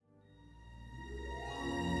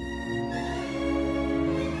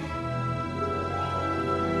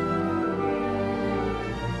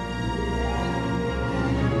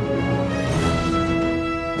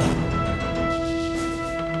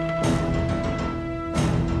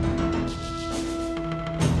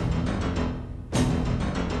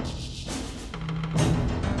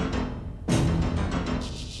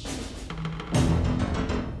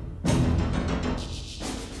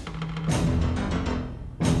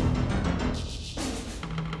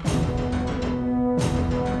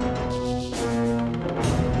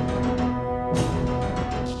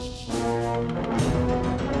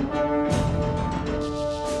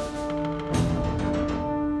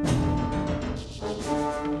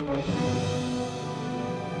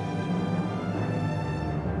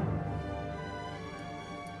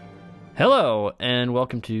Hello, and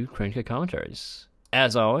welcome to Cranky Commentaries.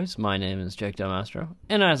 As always, my name is Jake Delmastro,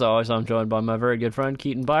 and as always, I'm joined by my very good friend,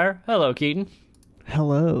 Keaton Byer. Hello, Keaton.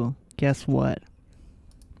 Hello. Guess what?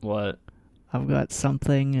 What? I've got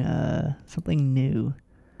something new.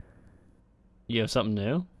 You have something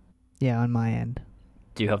new? Yeah, on my end.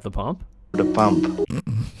 Do you have the pump? The pump.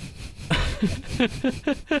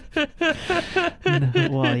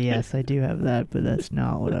 No, well, yes, I do have that, but that's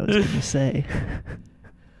not what I was going to say.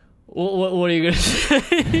 What are you going to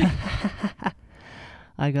say?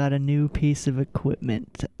 I got a new piece of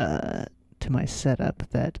equipment to my setup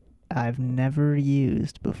that I've never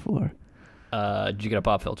used before. Did you get a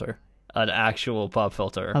pop filter? An actual pop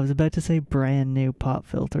filter? I was about to say brand new pop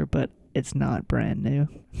filter, but it's not brand new.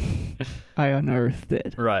 I unearthed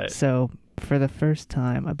it. Right. So, for the first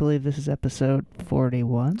time, I believe this is episode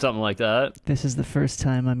 41. Something like that. This is the first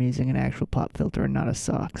time I'm using an actual pop filter and not a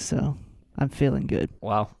sock, so I'm feeling good.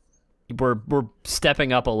 Wow. We're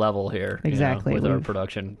stepping up a level here. Exactly. With our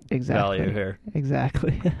production value here.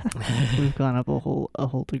 Exactly. We've gone up a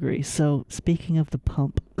whole degree. So, speaking of the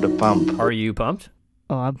pump. The pump. Are you pumped?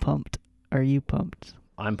 Oh, I'm pumped. Are you pumped?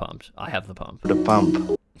 I'm pumped. I have the pump. The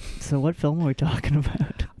pump. So what film are we talking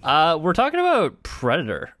about? We're talking about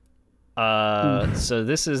Predator. So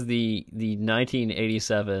this is the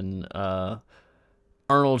 1987 Arnold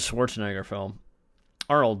Schwarzenegger film.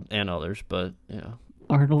 Arnold and others, but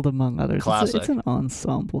Arnold among others. Classic. It's an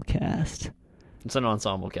ensemble cast. It's an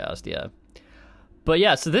ensemble cast, yeah. But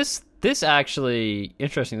yeah, so this actually,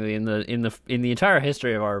 interestingly, in the entire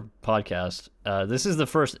history of our podcast, this is the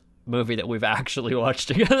first movie that we've actually watched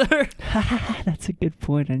together. That's a good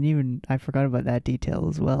point. I forgot about that detail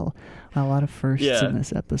as well. A lot of firsts in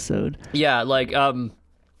this episode. Yeah, like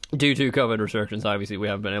due to COVID restrictions, obviously we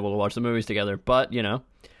haven't been able to watch the movies together. But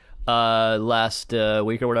last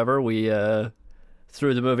week or whatever, we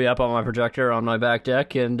threw the movie up on my projector on my back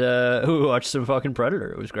deck, and we watched some fucking Predator.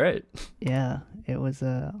 It was great. Yeah, it was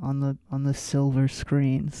on the silver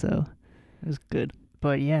screen, so it was good.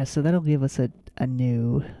 But yeah, so that'll give us a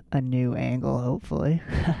new angle, hopefully.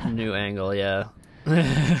 New angle, yeah.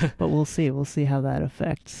 But we'll see. We'll see how that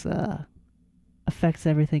affects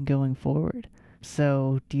everything going forward.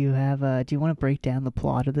 So, do you want to break down the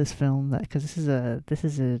plot of this film? Because this is a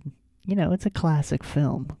it's a classic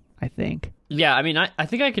film, I think. Yeah, I mean, I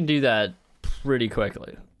think I can do that pretty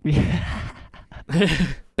quickly.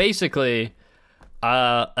 Basically,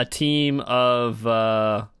 a team of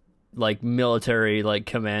military,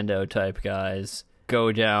 commando type guys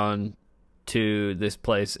go down to this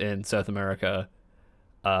place in South America,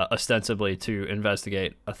 ostensibly to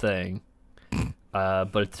investigate a thing.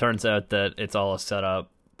 But it turns out that it's all a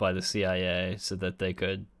setup by the CIA so that they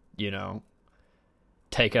could,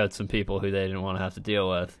 take out some people who they didn't want to have to deal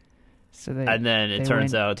with. And then it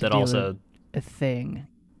turns out that also a thing,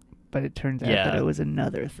 but it turns out that it was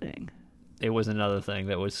another thing. It was another thing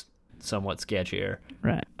that was somewhat sketchier.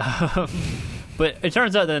 Right. But it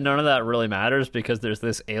turns out that none of that really matters because there's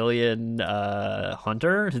this alien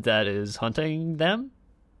hunter that is hunting them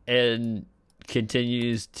and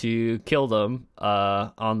continues to kill them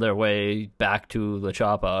on their way back to La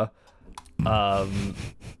Chapa.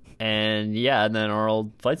 And then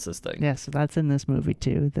Arnold fights this thing. Yeah, so that's in this movie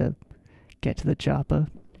too, the get to the Choppa.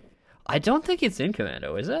 I don't think it's in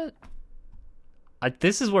Commando, is it?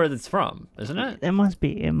 This is where it's from, isn't it? It must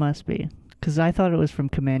be. Because I thought it was from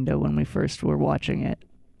Commando when we first were watching it.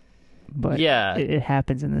 But yeah, it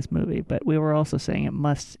happens in this movie. But we were also saying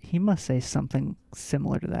he must say something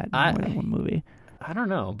similar to that in more than one movie. I don't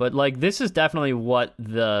know, but this is definitely what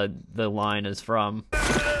the line is from.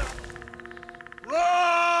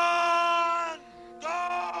 Run!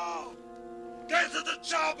 Go! Get to the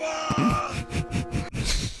chopper!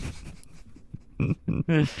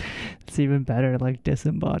 It's even better,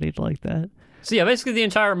 disembodied like that. So yeah, basically the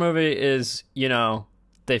entire movie is,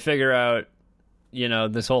 they figure out,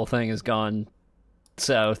 this whole thing has gone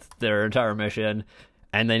south, their entire mission,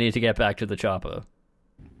 and they need to get back to the Choppa.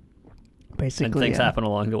 Basically, and things happen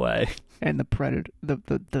along the way. And the predator,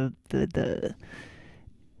 the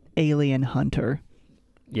alien hunter.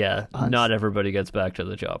 Yeah, not everybody gets back to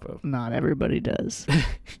the Choppa. Not everybody does.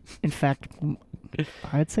 In fact,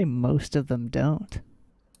 I'd say most of them don't.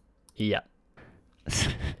 Yeah.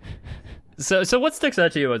 So what sticks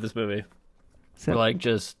out to you about this movie? So,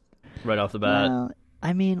 just right off the bat? Well,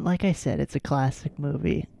 I mean, like I said, it's a classic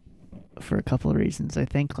movie for a couple of reasons. I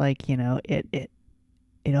think, it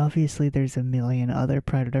obviously there's a million other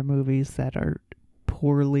Predator movies that are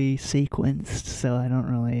poorly sequenced, so I don't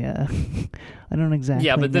really, I don't exactly.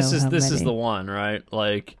 Yeah, but this know is how this many. is the one, right?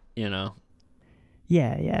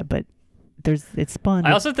 Yeah, but it's spawned.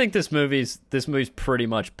 I also think this movie's pretty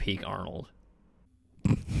much peak Arnold.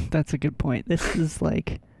 That's a good point. This is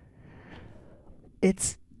like,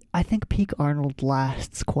 I think peak Arnold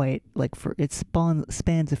lasts quite like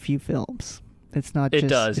spans a few films. It's not. It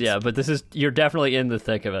does, yeah. But you're definitely in the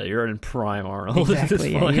thick of it. You're in prime Arnold at this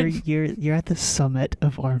exactly. point. Yeah, you're at the summit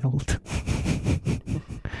of Arnold.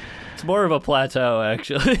 It's more of a plateau,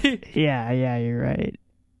 actually. Yeah, you're right.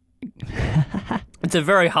 It's a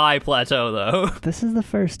very high plateau, though. This is the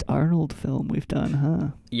first Arnold film we've done, huh?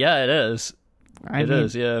 Yeah, it is. I It mean,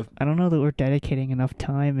 is, yeah. I don't know that we're dedicating enough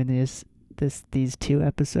time in these 2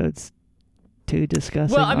 episodes to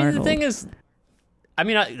discussing Well, I mean, Arnold. the thing is,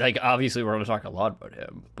 obviously we're going to talk a lot about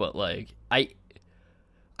him, but, like, I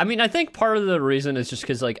think part of the reason is just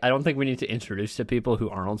because, like, I don't think we need to introduce to people who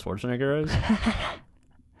Arnold Schwarzenegger is.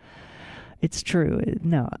 It's true.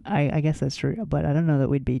 No, I guess that's true. But I don't know that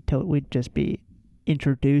we'd just be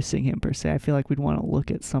introducing him per se. I feel like we'd want to look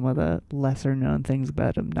at some of the lesser known things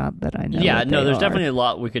about him. Not that I know. Yeah, what no, they there's are. definitely a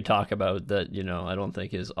lot we could talk about that, I don't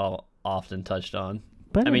think is all often touched on.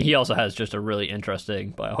 But I mean, he also has just a really interesting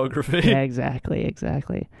biography. Yeah, exactly.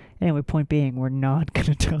 Anyway, point being, we're not going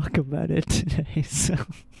to talk about it today. So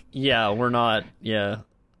Yeah, we're not. Yeah.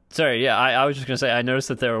 Sorry, yeah, I was just going to say, I noticed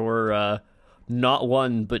that there were not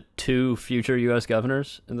 1, but 2 future U.S.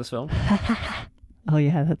 governors in this film. oh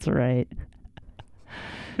yeah, that's right.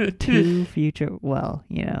 2 future. Well,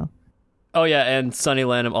 Oh, yeah, and Sonny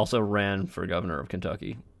Landham also ran for governor of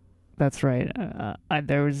Kentucky. that's right.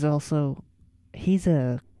 There was also. He's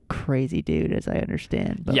a crazy dude, as I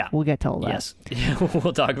understand. But Yeah. we'll get to all that. Yes. Yeah,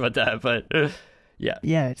 we'll talk about that, but yeah.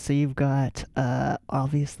 Yeah, so you've got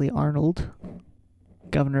obviously Arnold,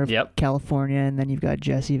 governor of Yep. California, and then you've got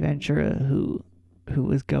Jesse Ventura, who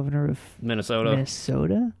was governor of Minnesota.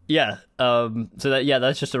 Minnesota. Yeah.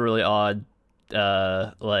 That's just a really odd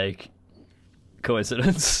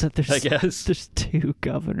coincidence, So I guess. there's 2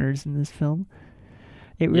 governors in this film.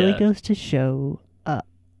 It really Yeah. goes to show,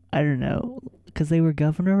 I don't know, because they were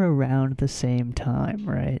governor around the same time,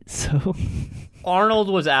 right? So Arnold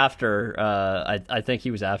was after, I think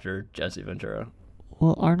he was after Jesse Ventura.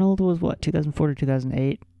 well, Arnold was what, 2004 to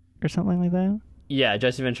 2008 or something like that? Yeah,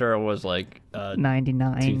 Jesse Ventura was like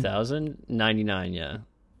 99. 2099, yeah.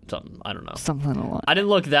 Something, I don't know. Something a lot. I didn't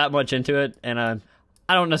look that much into it, and I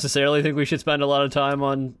don't necessarily think we should spend a lot of time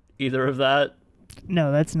on either of that.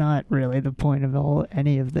 No, that's not really the point of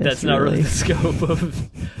any of this. That's not really the scope of...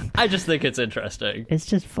 I just think it's interesting. It's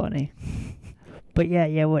just funny. But yeah,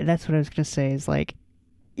 that's what I was going to say is like,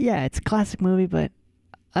 yeah, it's a classic movie, but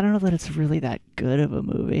I don't know that it's really that good of a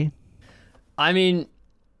movie. I mean,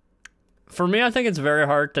 for me, I think it's very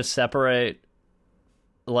hard to separate,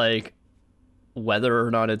 like, whether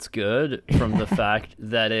or not it's good from the fact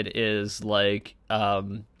that it is, like,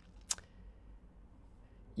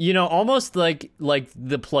 almost like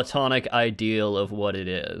the platonic ideal of what it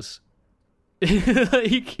is.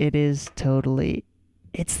 Like, It is totally...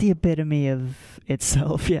 It's the epitome of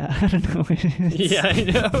itself, yeah. I don't know. yeah, I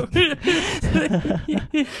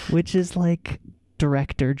know. Which is like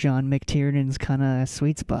director John McTiernan's kind of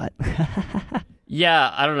sweet spot.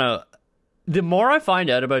 Yeah, I don't know. The more I find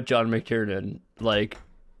out about John McTiernan, like,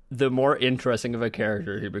 the more interesting of a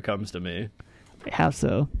character he becomes to me. How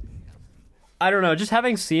so? I don't know, just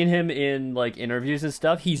having seen him in, like, interviews and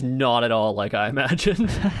stuff, he's not at all like I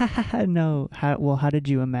imagined. No. How did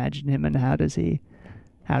you imagine him, and how does he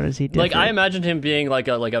differ? Like, I imagined him being like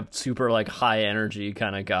a super, like, high energy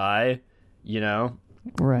kind of guy,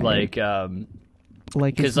 right. Like,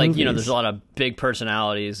 like because, his like, movies. there's a lot of big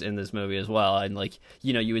personalities in this movie as well, and, like,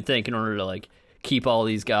 you would think in order to, like, keep all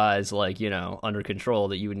these guys, like, under control,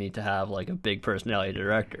 that you would need to have, like, a big personality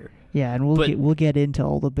director. Yeah, and we'll get into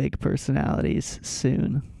all the big personalities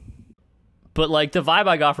soon. But, like, the vibe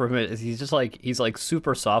I got from him is he's like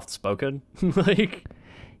super soft spoken. Like,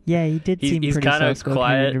 Yeah, he did seem he's pretty kind of soft-spoken in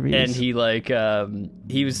quiet, interviews. and he like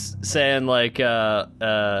he was saying like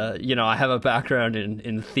I have a background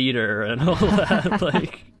in theater and all that.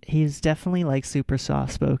 Like, he's definitely like super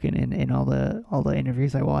soft spoken in all the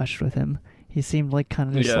interviews I watched with him. He seemed like kind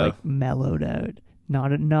of just Yeah. like mellowed out.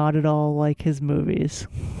 Not at all like his movies.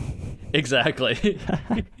 exactly.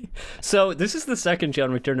 So this is the second John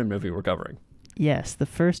McTiernan movie we're covering. Yes, the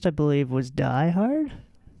first I believe was Die Hard.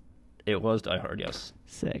 It was Die Hard, yes.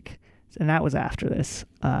 Sick. And that was after this.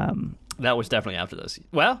 That was definitely after this.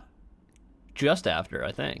 Well, just after,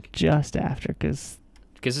 I think. Just after, because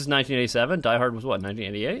Because this is 1987. Die Hard was what,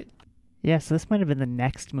 1988? yeah, so this might have been the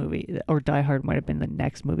next movie, or Die Hard might have been the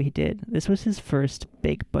next movie he did. This was his first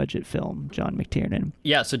big budget film, John McTiernan.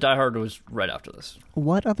 Yeah, so Die Hard was right after this.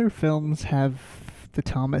 What other films have the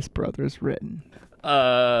Thomas brothers written?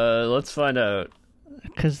 Let's find out.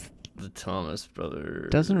 Because The Thomas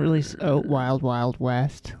Brothers. doesn't really... Oh, Wild Wild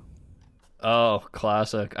West. Oh,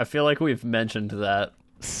 classic. I feel like we've mentioned that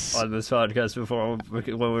on this podcast before when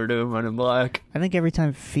we were doing Men in Black. I think every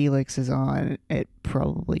time Felix is on, it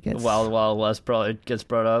probably gets... Wild Wild West probably gets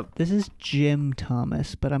brought up. This is Jim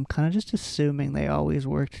Thomas, but I'm kind of just assuming they always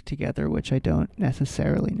worked together, which I don't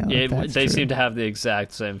necessarily know if that's They true. seem to have the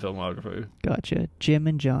exact same filmography. Gotcha. Jim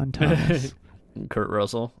and John Thomas. Kurt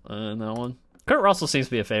Russell in that one. Kurt Russell seems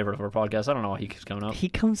to be a favorite of our podcast. I don't know why he keeps coming up. He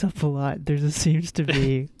comes up a lot. Seems to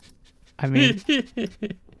be... I mean,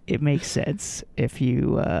 it makes sense if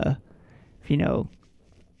you know...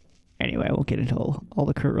 Anyway, I won't get into all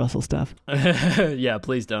the Kurt Russell stuff. Yeah,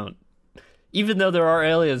 please don't. Even though there are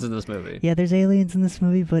aliens in this movie. Yeah, there's aliens in this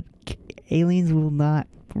movie, but aliens will not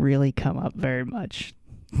really come up very much.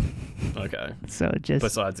 Okay. So just...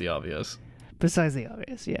 Besides the obvious. Besides the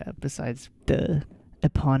obvious, yeah. Besides the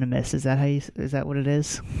eponymous, is that what it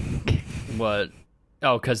is? What?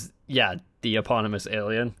 Oh, because, yeah, the eponymous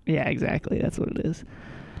alien. Yeah, exactly. That's what it is.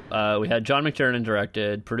 We had John McTiernan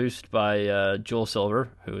directed, produced by Joel Silver,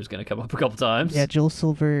 who is going to come up a couple times. Yeah, Joel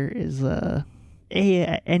Silver is a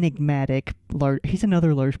enigmatic he's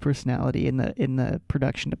another large personality in the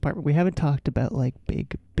production department. We haven't talked about like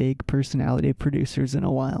big personality producers in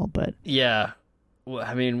a while, but Yeah. Well,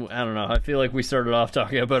 I mean, I don't know. I feel like we started off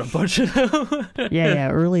talking about a bunch of them.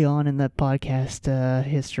 yeah, early on in the podcast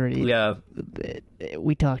history, Yeah.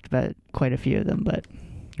 we talked about quite a few of them, but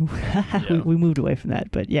Yeah. we moved away from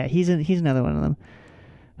that. But yeah, he's another one of them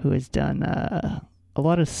who has done a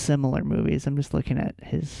lot of similar movies. I'm just looking at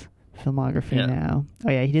his filmography now.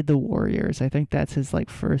 Oh yeah, he did The Warriors. I think that's his like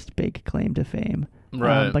first big claim to fame.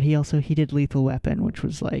 Right. But he did Lethal Weapon, which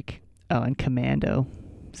was like and Commando.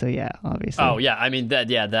 So yeah, obviously. Oh yeah, I mean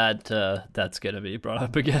that's gonna be brought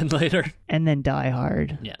up again later. And then Die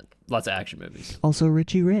Hard. Yeah, lots of action movies. Also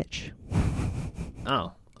Richie Rich.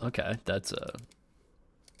 Oh, okay, that's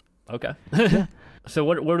okay. So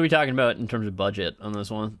what are we talking about in terms of budget on this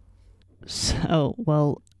one? So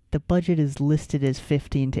well, the budget is listed as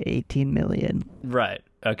 15 to 18 million. Right.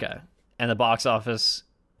 Okay. And the box office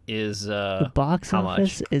is The box how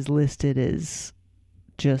office much? is listed as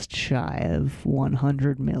just shy of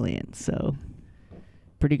 100 million. So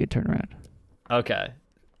pretty good turnaround. Okay.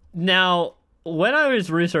 Now, when I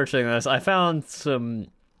was researching this, I found some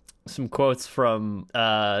quotes from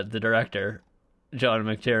the director, John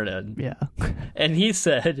McTiernan. Yeah. And he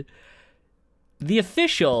said, the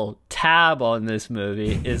official tab on this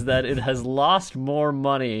movie is that it has lost more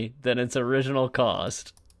money than its original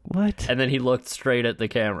cost. What? And then he looked straight at the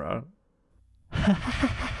camera.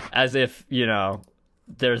 As if,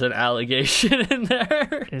 there's an allegation in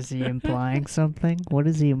there. Is he implying something? What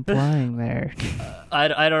is he implying there? I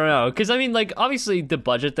don't know. Because, I mean, like, obviously the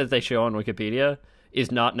budget that they show on Wikipedia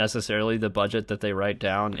is not necessarily the budget that they write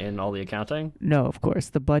down in all the accounting. No, of course.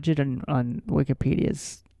 The budget on Wikipedia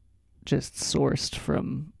is just sourced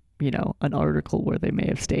from, an article where they may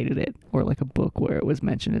have stated it, or like a book where it was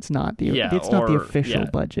mentioned. It's not the official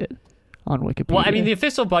budget on Wikipedia. Well, I mean, the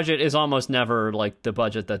official budget is almost never like the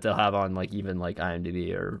budget that they'll have on like even like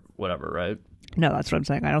IMDb or whatever, right? No, that's what I'm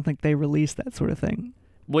saying. I don't think they release that sort of thing.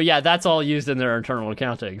 Well, yeah, that's all used in their internal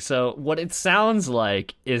accounting. So what it sounds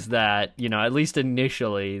like is that, at least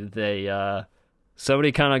initially, they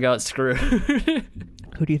somebody kind of got screwed.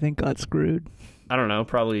 Who do you think got screwed? I don't know,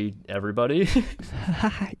 probably everybody.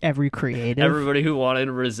 Every creative. Everybody who wanted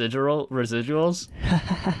residuals.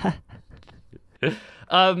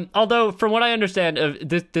 Although, from what I understand,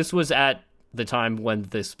 this was at the time when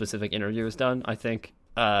this specific interview was done. I think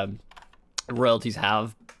royalties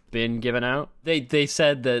have been given out. They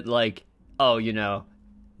said that, like,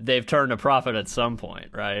 they've turned a profit at some point,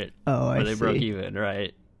 right? Oh, I see. Or they broke even,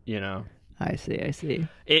 right? I see.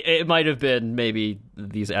 It might have been maybe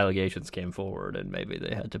these allegations came forward and maybe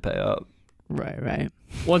they had to pay up. Right.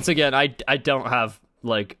 Once again, I don't have,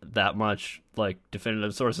 like, that much, like,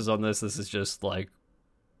 definitive sources on this. This is just, like,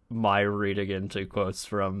 my reading into quotes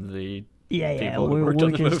from the people who worked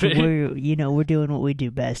on the movie. We're doing what we do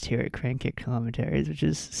best here at Crank It Commentaries, which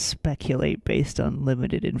is speculate based on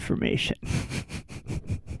limited information.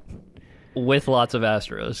 With lots of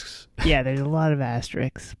asterisks. Yeah, there's a lot of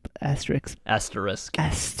asterisks. Asterisk.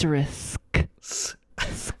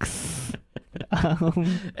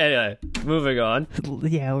 Anyway, moving on.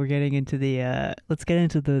 Yeah, we're getting into the let's get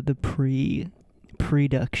into the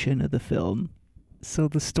pre-production of the film. So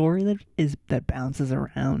the story that bounces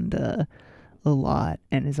around a lot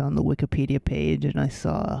and is on the Wikipedia page, and I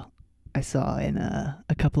saw I saw in a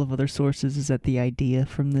couple of other sources is that the idea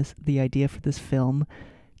for this film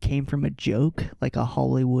came from a joke, like a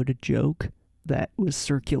Hollywood joke that was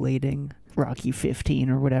circulating. Rocky 15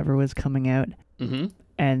 or whatever was coming out. Mm-hmm.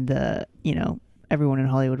 And, everyone in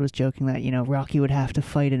Hollywood was joking that, Rocky would have to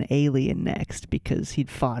fight an alien next because he'd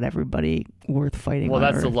fought everybody worth fighting Well, on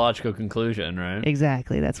that's Earth. the logical conclusion, right?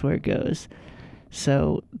 Exactly, that's where it goes.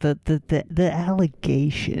 So the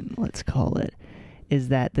allegation, let's call it, is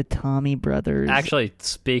that the Tommy brothers... Actually,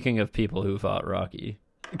 speaking of people who fought Rocky,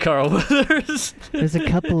 Carl Weathers. There's a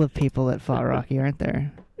couple of people that fought Rocky, aren't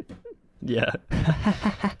there? Yeah.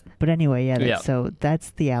 But anyway, Yeah. So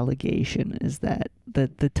that's the allegation, is that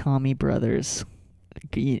the Tommy brothers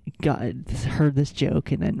heard this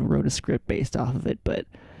joke and then wrote a script based off of it. But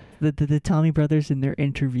the Tommy brothers, in their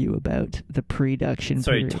interview about the pre-production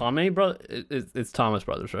Sorry, period, Tommy brother. It's Thomas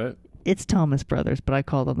Brothers, right? it's Thomas brothers, but I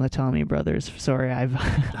call them the Tommy brothers. Sorry,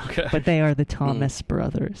 Okay. but they are the Thomas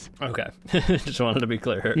brothers. Okay. Just wanted to be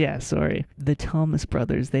clear. Yeah, sorry. The Thomas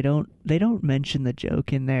brothers, they don't mention the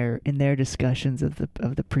joke in their discussions of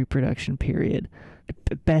the pre-production period.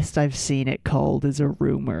 Best I've seen it called is a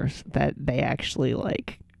rumor that they actually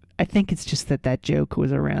like. I think it's just that joke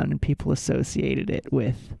was around and people associated it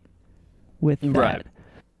with that. Right.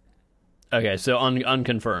 Okay, so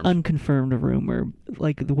unconfirmed. Unconfirmed rumor.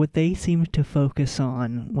 Like what they seemed to focus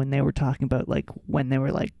on when they were talking about when they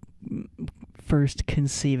were first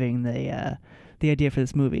conceiving the idea for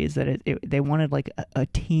this movie is that they wanted a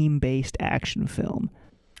team-based action film.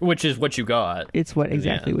 Which is what you got. It's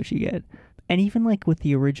exactly what you get. And even with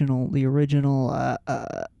the original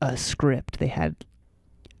script, they had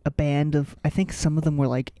a band of, I think some of them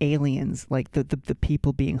were aliens, the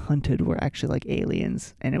people being hunted were actually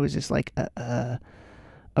aliens, and it was just a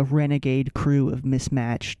renegade crew of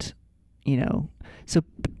mismatched, so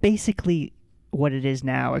basically what it is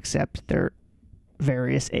now, except they're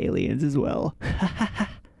various aliens as well.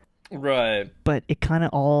 Right. But it kind of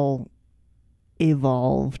all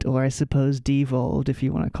evolved, or I suppose devolved, if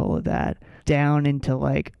you want to call it that, down into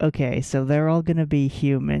okay, so they're all going to be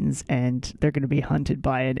humans and they're going to be hunted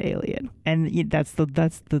by an alien, and that's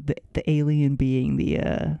the alien being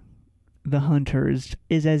the hunters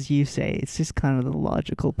is, as you say, it's just kind of the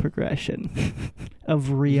logical progression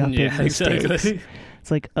of re-upping the exactly. stakes.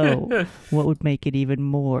 It's what would make it even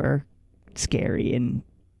more scary and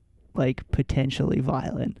potentially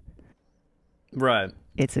violent? Right.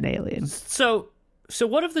 It's an alien. So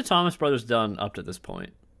what have the Thomas brothers done up to this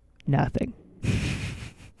point? Nothing.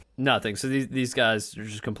 Nothing. So these guys are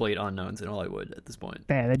just complete unknowns in Hollywood at this point.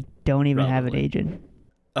 They don't even have an Probably. agent.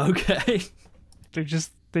 Okay. They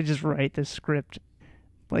just write the script.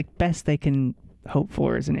 Best they can hope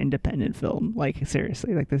for is an independent film.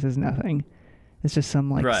 Seriously, this is nothing. It's just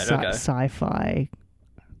some Right, okay. sci-fi.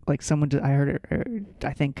 I heard it.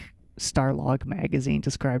 I think Starlog magazine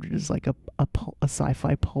described it as a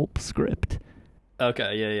sci-fi pulp script.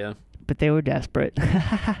 Okay. Yeah. But they were desperate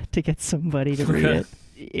to get somebody to read it.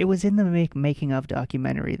 It was in the making of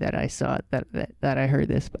documentary that I saw that I heard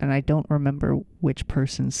this, and I don't remember which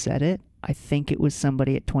person said it. I think it was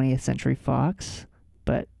somebody at 20th Century Fox,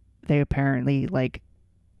 but they apparently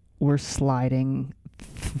were sliding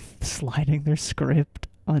their script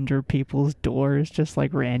under people's doors, just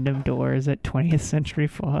random doors at 20th Century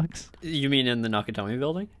Fox. You mean in the Nakatomi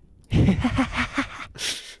building?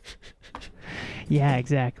 Yeah,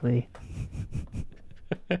 exactly.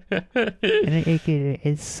 And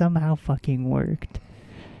it somehow fucking worked,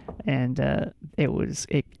 and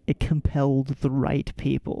it compelled the right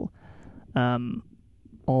people,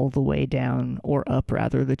 all the way down, or up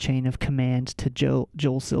rather, the chain of command to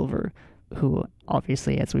Joel Silver, who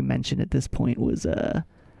obviously, as we mentioned at this point, was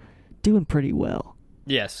doing pretty well.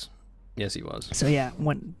 Yes, he was. So yeah,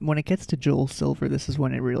 when it gets to Joel Silver, this is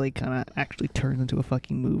when it really kind of actually turns into a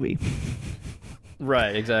fucking movie.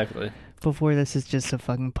 Right, exactly. Before this is just a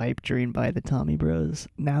fucking pipe dream by the Tommy Bros.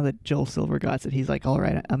 Now that Joel Silver got it, he's like, all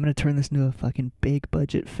right, I'm going to turn this into a fucking big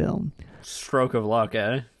budget film. Stroke of luck,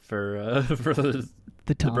 eh? For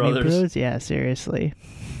The Tommy brothers. Bros? Yeah, seriously.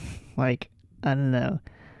 I don't know.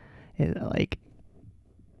 It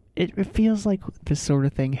feels like this sort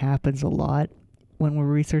of thing happens a lot when we're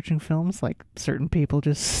researching films. Certain people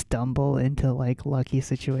just stumble into lucky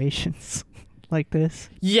situations like this.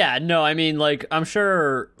 Yeah, no, I mean, I'm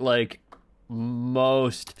sure,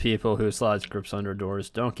 most people who slide scripts under doors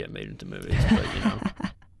don't get made into movies, but,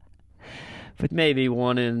 But maybe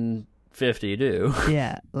 1 in 50 do.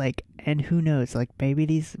 Yeah, and who knows,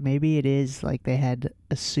 maybe it is, they had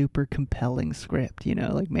a super compelling script,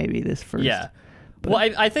 maybe this first Yeah. But,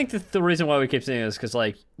 Well, I think that the reason why we keep seeing this is because,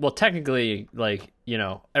 like, well, technically, like, you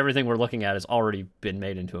know, everything we're looking at has already been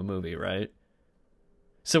made into a movie, right?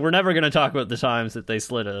 So we're never going to talk about the times that they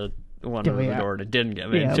slid one over the door and it didn't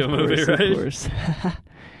get made into a movie, course, right? Of course.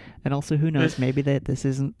 And also, who knows? Maybe that this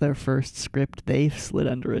isn't their first script they've slid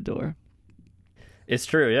under a door. It's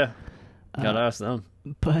true, yeah. Gotta ask them.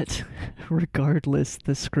 But regardless,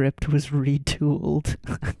 the script was retooled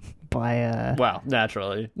by Well,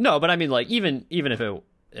 naturally. No, but I mean, like, even if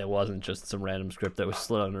it wasn't just some random script that was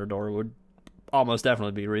slid under a door, it would almost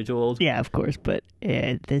definitely be retooled. Yeah, of course. But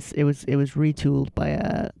it was retooled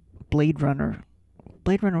by Blade Runner.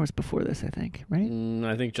 Blade Runner was before this, I think, right?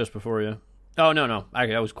 I think just before you. Oh, no.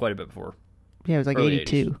 Actually, that was quite a bit before. Yeah, it was like Early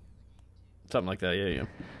 82. 80s. Something like that, yeah.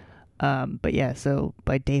 But yeah, so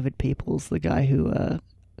by David Peoples, the guy who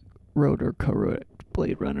wrote or co-wrote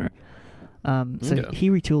Blade Runner. So he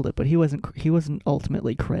retooled it, but he wasn't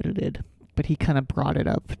ultimately credited. But he kind of brought it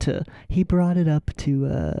up to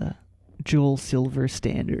Joel Silver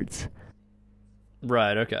standards.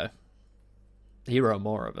 Right, okay. He wrote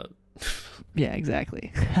more of it. Yeah,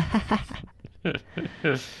 exactly.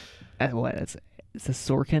 What? It's a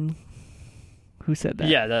Sorkin. Who said that?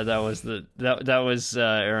 Yeah, that was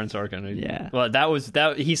Aaron Sorkin. Yeah. Well,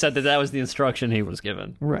 he said that was the instruction he was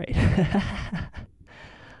given. Right.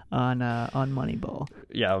 on Moneyball.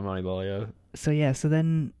 Yeah, on Moneyball, yeah. So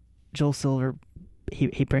then Joel Silver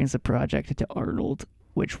he brings the project to Arnold,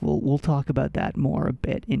 which we'll talk about that more a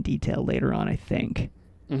bit in detail later on, I think.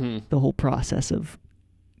 Mm-hmm. The whole process of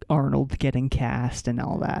Arnold getting cast and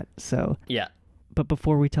all that. So yeah. But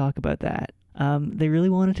before we talk about that, they really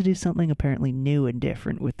wanted to do something apparently new and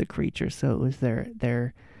different with the creature. So it was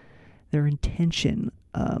their intention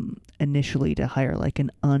initially to hire like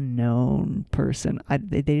an unknown person.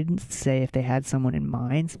 They didn't say if they had someone in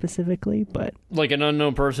mind specifically, but like an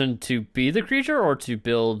unknown person to be the creature or to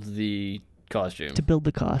build the costume. To build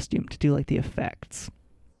the costume, to do like the effects.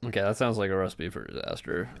 Okay, that sounds like a recipe for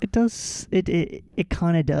disaster. It does. It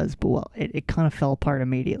kind of does, but well, it kind of fell apart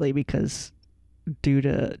immediately because due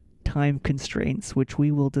to time constraints, which we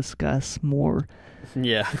will discuss more.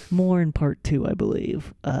 Yeah. More in part 2, I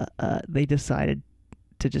believe. They decided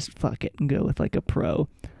to just fuck it and go with like a pro.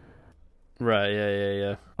 Right.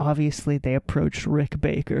 Yeah. Obviously, they approached Rick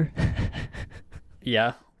Baker.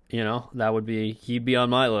 Yeah. You know, he'd be on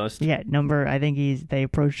my list. Yeah, I think they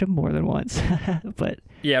approached him more than once. But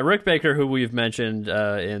yeah, Rick Baker, who we've mentioned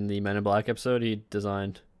in the Men in Black episode, he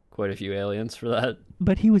designed quite a few aliens for that.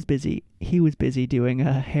 But he was busy. He was busy doing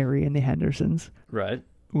Harry and the Hendersons. Right.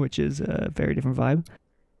 Which is a very different vibe.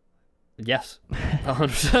 Yes.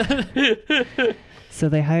 100%. So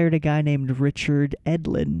they hired a guy named Richard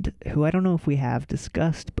Edlund, who I don't know if we have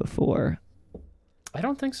discussed before. I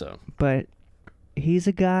don't think so. But he's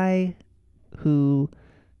a guy who,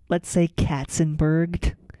 let's say,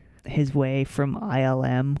 Katzenberged his way from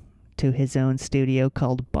ILM to his own studio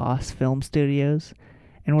called Boss Film Studios.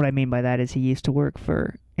 And what I mean by that is he used to work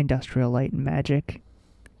for Industrial Light and Magic.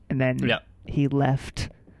 And then he left.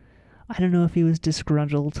 I don't know if he was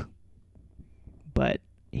disgruntled, but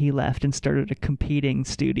he left and started a competing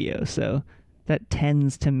studio. So that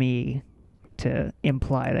tends to me to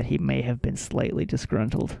imply that he may have been slightly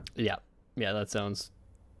disgruntled. Yeah, that sounds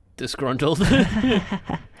disgruntled.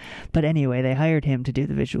 But anyway, they hired him to do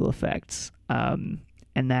the visual effects. And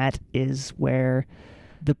that is where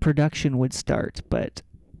the production would start. But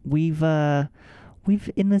we've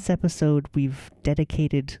in this episode, we've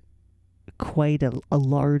dedicated quite a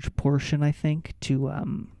large portion, I think,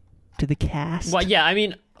 to the cast. Well, yeah, I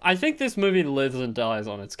mean, I think this movie lives and dies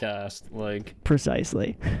on its cast. Like,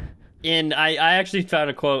 precisely. And I actually found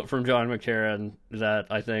a quote from John McTiernan that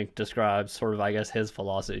I think describes sort of, I guess, his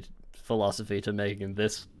philosophy to making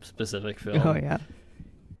this specific film. Oh, yeah.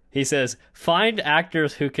 He says, "Find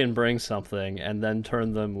actors who can bring something and then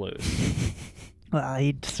turn them loose." Well,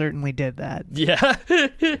 he certainly did that. Yeah.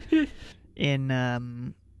 In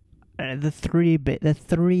the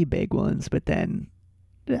three big ones, but then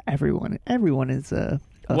everyone is a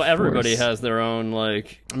well, everybody force. has their own,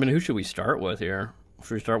 like, I mean, who should we start with here?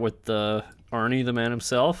 Should we start with Arnie, the man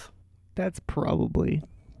himself? That's probably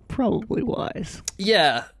wise.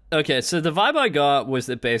 Yeah. Okay, so the vibe I got was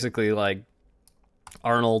that basically, like,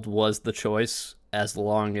 Arnold was the choice as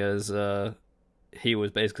long as he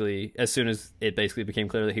was basically, as soon as it basically became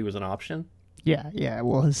clear that he was an option. Yeah.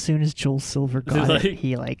 Well, as soon as Joel Silver got it,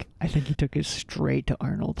 he I think he took it straight to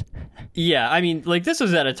Arnold. Yeah, I mean, like, this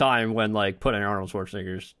was at a time when, like, putting Arnold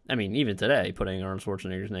Schwarzenegger's, I mean, even today, putting Arnold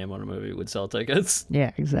Schwarzenegger's name on a movie would sell tickets.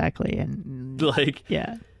 Yeah, exactly. And like,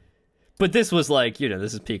 yeah. But this was like,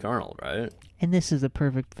 this is peak Arnold, right? And this is the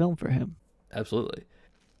perfect film for him. absolutely.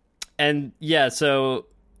 And yeah, so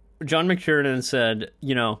John McTiernan said,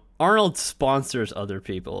 Arnold sponsors other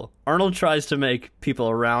people. Arnold tries to make people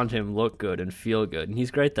around him look good and feel good, and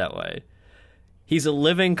he's great that way. He's a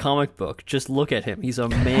living comic book. Just look at him. He's a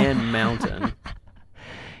man mountain.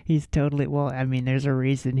 He's totally, well, I mean, there's a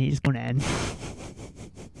reason he's Conan.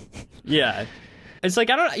 Yeah. It's like,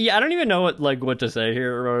 I don't even know what to say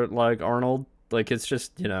here about, like, Arnold. Like, it's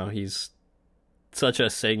just, he's such a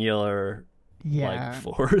singular, like,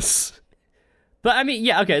 force. But, I mean,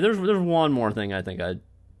 yeah, okay, there's one more thing I think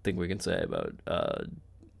we can say about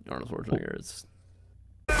Arnold Schwarzenegger. It's...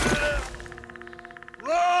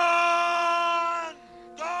 Run!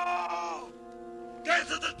 Go! Get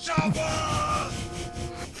to the chopper!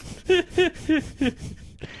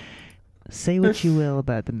 Say what you will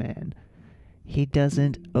about the man. He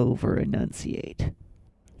doesn't over-enunciate.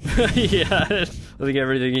 Yeah, I think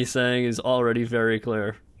everything he's saying is already very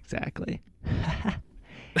clear. Exactly.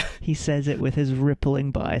 He says it with his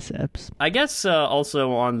rippling biceps. I guess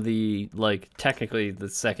also on the, like, technically the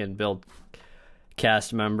second build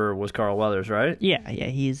cast member was Carl Weathers, right? Yeah,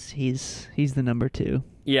 he's the number 2.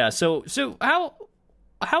 Yeah, so how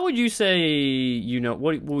would you say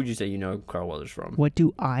what would you say Carl Weathers from? What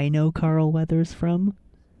do I know Carl Weathers from?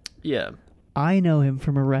 Yeah. I know him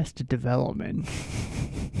from Arrested Development.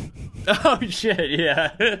 Oh shit,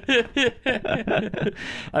 yeah.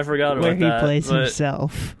 I forgot about that. Where he plays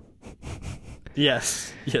himself.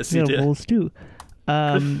 Yes, he did. Bulls too.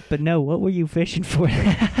 But no, what were you fishing for?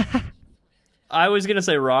 I was gonna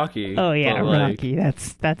say Rocky. Oh yeah, Rocky.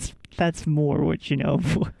 That's more what you know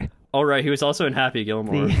for. Oh right, he was also in Happy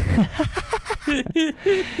Gilmore.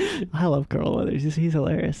 I love Carl Weathers. He's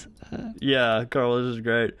hilarious. Yeah, Carl Weathers is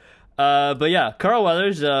great. But yeah, Carl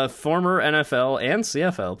Weathers, former NFL and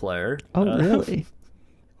CFL player. Oh really?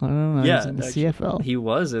 I don't know. Yeah, he was in the CFL. He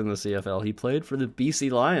was in the CFL. He played for the BC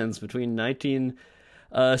Lions between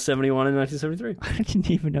 1971 and 1973. I didn't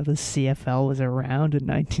even know the CFL was around in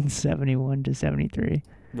 1971 to 73.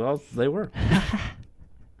 Well, they were.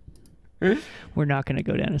 We're not going to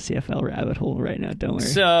go down a CFL rabbit hole right now, don't worry.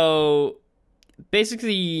 So,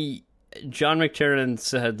 basically, John McTiernan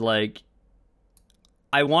said, like,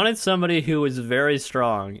 I wanted somebody who was very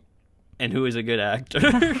strong and who was a good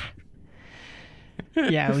actor.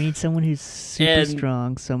 Yeah, we need someone who's super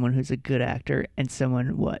strong, someone who's a good actor, and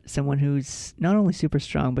someone who's not only super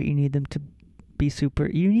strong, but you need them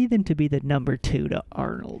to be the number 2 to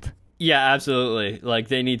Arnold. Yeah, absolutely. Like,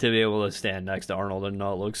 they need to be able to stand next to Arnold and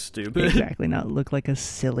not look stupid. Exactly, not look like a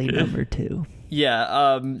silly number 2.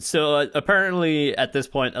 Yeah, so apparently at this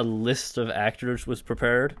point a list of actors was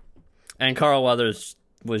prepared, and Carl Weathers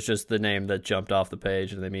was just the name that jumped off the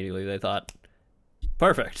page, and immediately they thought,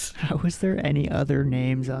 perfect. How was there any other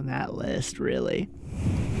names on that list, really?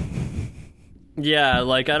 Yeah,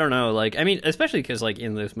 like, I don't know, like, I mean, especially because, like,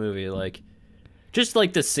 in this movie, like, just,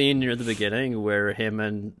 like, the scene near the beginning where him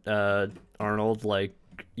and Arnold, like,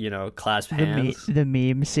 clasp hands. The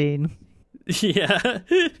meme scene. Yeah.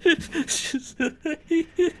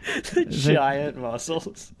 the giant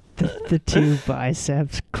muscles. The 2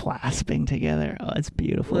 biceps clasping together. Oh, it's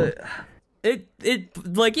beautiful.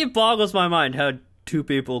 It boggles my mind how 2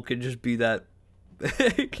 people can just be that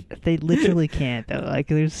big. They literally can't though. Like,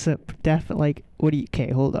 there's a definitely, like,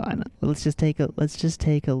 okay, hold on. Let's just take a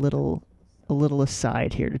little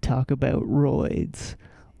aside here to talk about roids.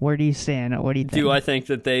 Where do you stand? What do you think? Do I think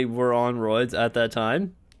that they were on roids at that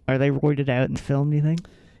time? Are they roided out in film, do you think?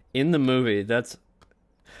 In the movie,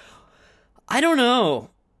 I don't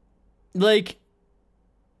know. Like,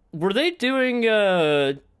 were they doing,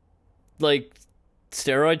 like,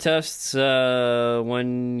 steroid tests,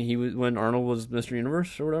 when Arnold was Mr.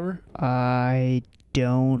 Universe or whatever? I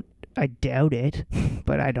doubt it,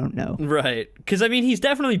 but I don't know. Right. Because, I mean, he's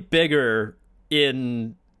definitely bigger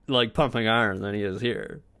in, like, Pumping Iron than he is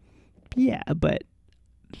here. Yeah, but,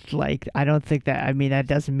 like, I don't think that, I mean, that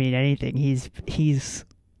doesn't mean anything. He's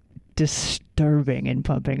disturbing in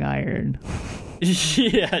Pumping Iron.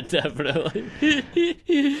 Yeah, definitely.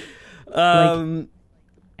 And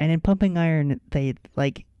in Pumping Iron, they,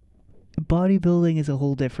 like, bodybuilding is a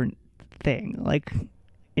whole different thing. Like,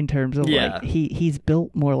 in terms of, like, he's built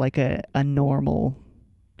more like a normal,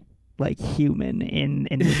 like, human in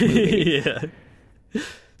this movie. Yeah.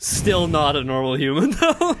 Still not a normal human,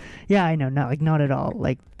 though. Yeah, I know, not at all.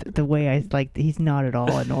 Like, the way he's not at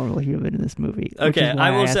all a normal human in this movie. Okay, I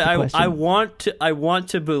will say, I want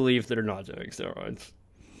to believe they're not doing steroids.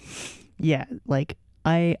 Yeah, like,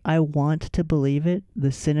 I want to believe it.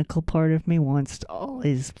 The cynical part of me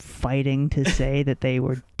is fighting to say that they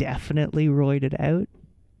were definitely roided out,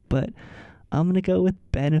 but I'm gonna go with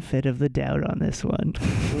benefit of the doubt on this one.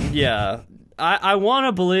 Yeah. I want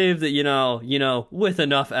to believe that, with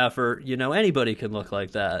enough effort, anybody can look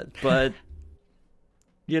like that. But,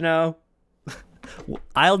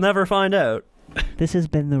 I'll never find out. This has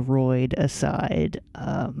been the Royd aside,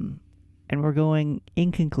 and we're going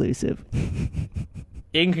inconclusive.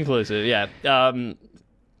 Inconclusive, yeah.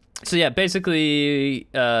 So, yeah, basically,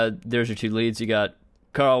 there's your two leads. You got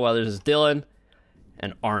Carl Weathers as Dylan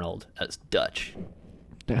and Arnold as Dutch.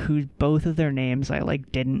 Who both of their names I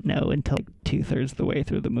didn't know until 2/3 the way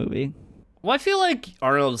through the movie. Well, I feel like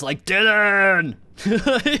Arnold's like Dylan.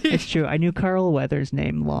 It's true. I knew Carl Weathers'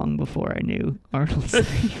 name long before I knew Arnold's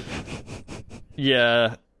name.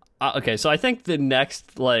 Yeah. Okay, so I think the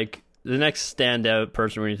next standout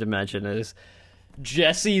person we need to mention is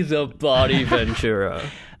Jesse the Body Ventura.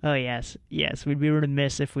 Oh yes, we'd be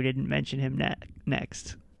remiss if we didn't mention him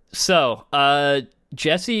next. So,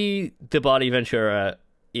 Jesse the Body Ventura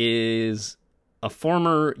is a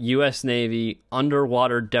former U.S. Navy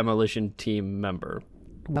underwater demolition team member.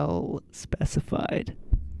 Well specified.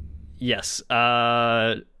 Yes.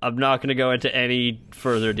 I'm not going to go into any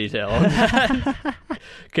further detail on that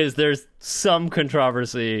because there's some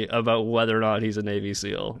controversy about whether or not he's a Navy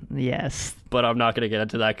SEAL. Yes. But I'm not going to get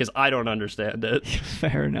into that because I don't understand it.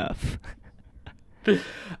 Fair enough.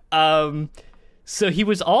 So he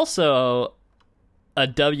was also a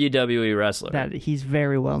WWE wrestler. That he's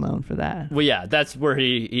very well known for that. Well, yeah, that's where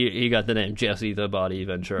he got the name Jesse the Body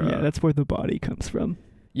Ventura. Yeah, that's where the body comes from.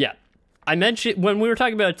 Yeah. I mentioned when we were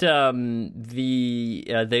talking about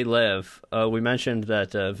They Live, we mentioned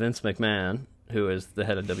that Vince McMahon, who is the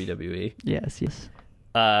head of WWE, yes,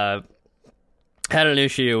 had an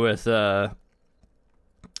issue with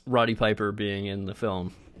Roddy Piper being in the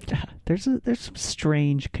film. There's some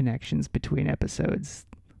strange connections between episodes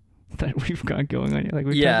that we've got going on here.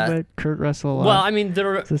 We've talked about Kurt Russell. Well, I mean,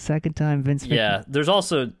 it's the second time Vince McMahon. Yeah, there's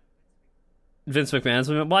also Vince McMahon's.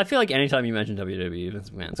 Well, I feel like anytime you mention WWE,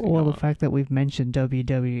 Vince McMahon's. Well, the fact that we've mentioned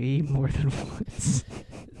WWE more than once.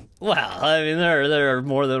 Well, I mean, there are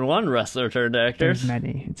more than one wrestler turned actor. There's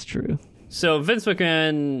many. It's true. So Vince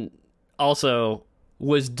McMahon also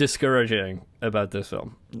was discouraging about this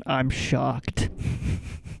film. I'm shocked.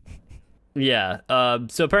 Yeah.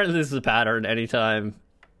 So apparently this is a pattern. Anytime,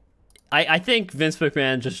 I think Vince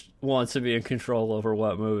McMahon just wants to be in control over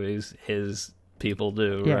what movies his people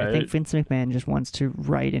do. Yeah, right? I think Vince McMahon just wants to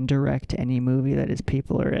write and direct any movie that his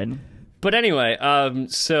people are in. But anyway,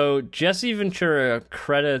 so Jesse Ventura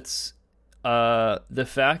credits the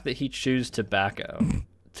fact that he chews tobacco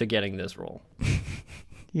to getting this role.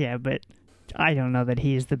 Yeah, but I don't know that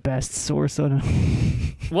he's the best source on it.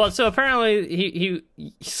 Well, so apparently he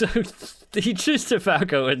chews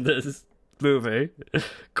tobacco in this movie,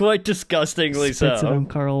 quite disgustingly Spits it so. on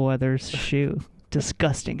Carl Weathers' shoe.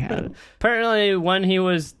 Disgusting habit. Apparently, when he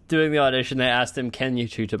was doing the audition, they asked him, "Can you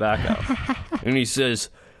chew tobacco?" And he says,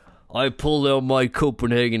 "I pulled out my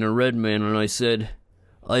Copenhagen and Redman, and I said,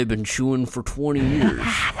 I've been chewing for 20 years."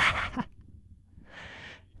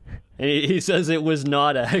 And he says it was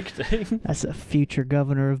not acting. That's a future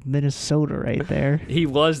governor of Minnesota right there.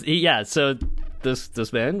 So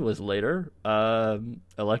this man was later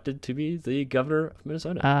elected to be the governor of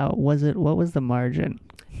Minnesota. What was the margin?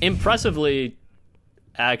 Impressively,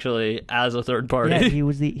 actually, as a third party. Yeah,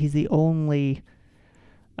 he's the only.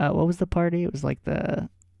 What was the party? It was like the.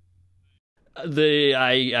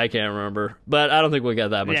 I can't remember, but I don't think we'll get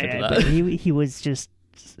that much into that. But he was just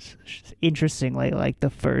interestingly like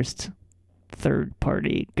the first third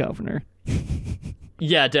party governor.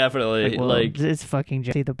 Yeah, definitely. It's fucking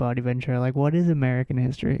Jesse the Body Ventura. What is American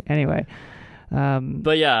history? Anyway.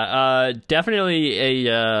 But yeah, definitely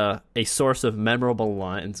a source of memorable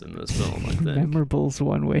lines in this film, I think. Memorable's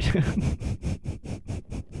one way to...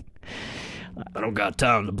 I don't got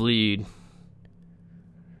time to bleed.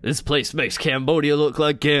 This place makes Cambodia look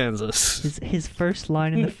like Kansas. His first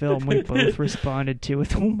line in the film we both responded to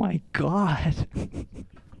with, "Oh my god."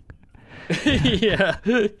 Yeah.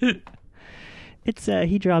 It's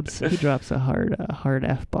he drops a hard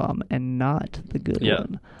F-bomb and not the good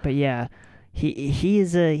one. But yeah,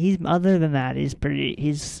 he's other than that, he's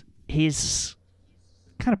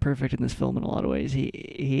kind of perfect in this film in a lot of ways.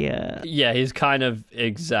 He's kind of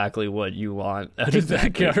exactly what you want out of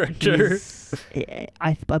that character.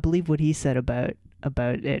 I believe what he said about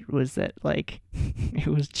it was that it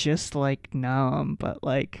was just like Nam, but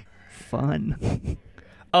fun.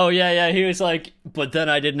 Oh yeah, he was like, but then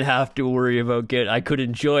I didn't have to worry about I could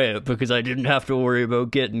enjoy it because I didn't have to worry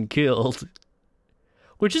about getting killed.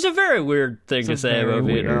 Which is a very weird thing to say about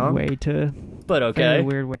Vietnam. But okay. Very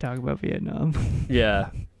weird way to talk about Vietnam.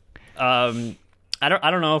 Yeah. I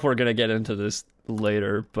don't know if we're gonna get into this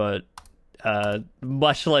later, but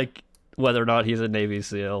much like whether or not he's a Navy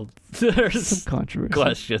SEAL, there's Some controversy.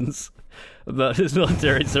 questions about his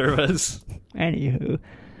military service. Anywho,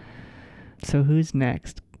 so who's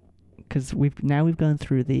next? Because we've gone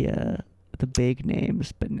through the big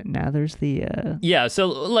names, but now there's the Yeah, so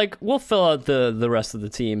like we'll fill out the rest of the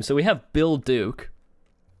team. So we have Bill Duke,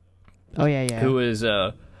 oh yeah. who is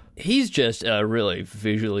he's just a really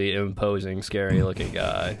visually imposing, scary looking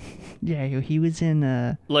guy. Yeah, he was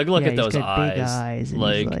in Like look yeah, at those he's got eyes. big eyes, and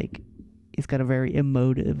Like he's got a very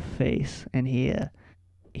emotive face, and he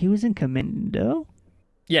was in Commando.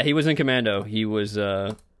 yeah, he was in Commando. He was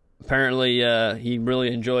apparently he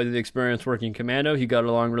really enjoyed the experience working Commando. He got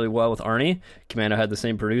along really well with Arnie. Commando had the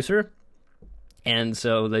same producer. And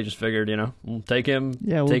so they just figured, we'll take him.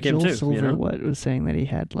 Yeah, well, take him Joel too. Silver was saying that he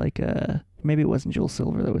had like maybe it wasn't Joel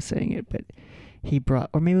Silver that was saying it, but he brought,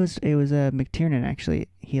 or maybe it was McTiernan actually.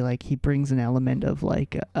 He brings an element of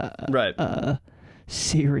like Right.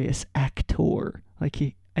 serious actor. Like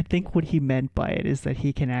I think what he meant by it is that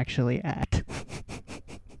he can actually act.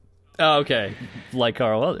 Oh, okay. Like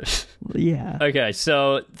Carl Weathers. Yeah. Okay,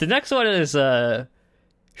 so the next one is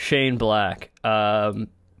Shane Black, who,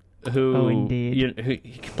 Oh, indeed. who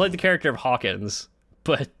he played the character of Hawkins,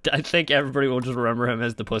 but I think everybody will just remember him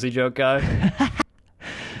as the pussy joke guy.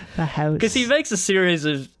 The house. Because he makes a series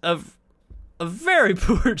of very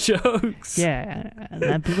poor jokes. Yeah, and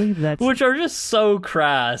I believe that's Which are just so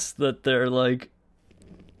crass that they're like...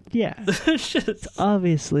 yeah. it's just...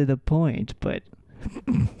 Obviously the point, but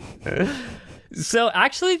So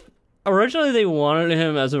actually, originally they wanted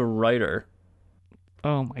him as a writer.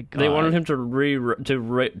 oh my god. They wanted him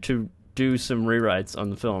to do some rewrites on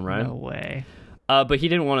the film, right? No way. But he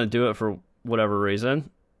didn't want to do it for whatever reason.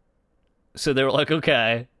 So they were like,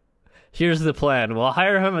 okay, here's the plan. We'll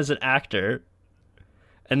hire him as an actor,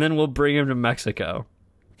 and then we'll bring him to Mexico.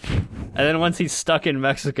 And then once he's stuck in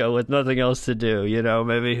Mexico with nothing else to do,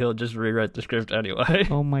 maybe he'll just rewrite the script anyway.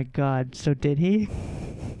 Oh my god. So did he?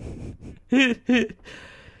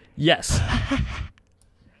 Yes.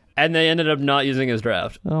 And they ended up not using his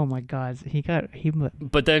draft. Oh my god.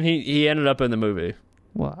 But then he ended up in the movie.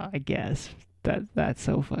 Well, I guess that's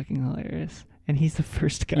so fucking hilarious. And he's the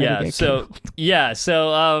first guy Yeah, to get so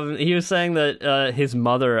killed. he was saying that his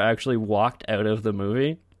mother actually walked out of the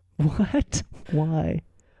movie. What? Why?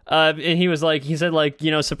 And he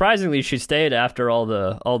said surprisingly she stayed after all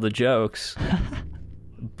the jokes.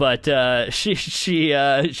 But she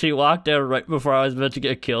walked out right before I was about to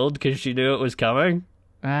get killed because she knew it was coming.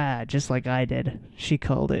 Ah, just like I did. She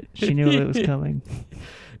called it. She knew it was coming.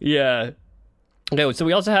 Yeah. Okay, so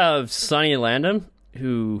we also have Sonny Landham,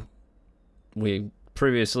 who we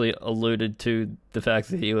previously alluded to the fact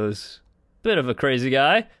that he was a bit of a crazy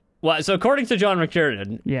guy. Well, so according to John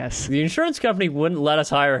McTiernan, Yes. the insurance company wouldn't let us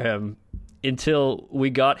hire him until we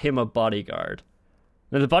got him a bodyguard.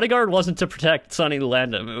 Now, the bodyguard wasn't to protect Sonny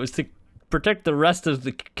Landham. It was to protect the rest of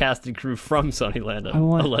the cast and crew from Sonny Landham,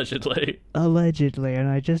 allegedly. Allegedly, and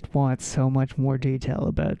I just want so much more detail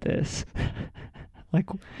about this. Like,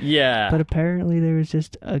 Yeah. but apparently there was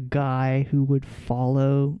just a guy who would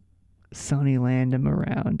follow Sonny Landham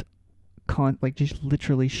around, just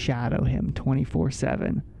literally shadow him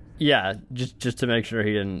 24/7. Yeah, just to make sure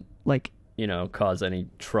he didn't, Like, cause any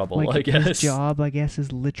trouble, like I guess. his job, I guess,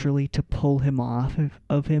 is literally to pull him off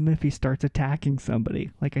of him if he starts attacking somebody.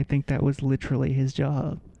 Like, I think that was literally his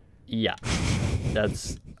job. Yeah.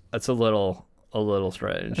 That's a little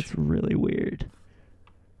strange. That's really weird.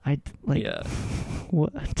 Yeah.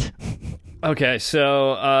 What? Okay,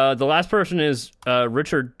 so the last person is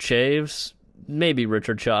Richard Chaves, maybe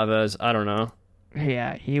Richard Chavez, I don't know.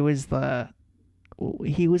 Yeah, he was like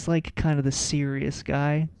kind of the serious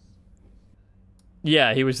guy.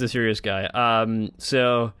 Yeah, he was the serious guy.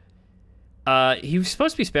 So he was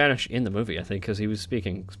supposed to be Spanish in the movie, I think, because he was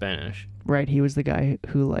speaking Spanish. Right, he was the guy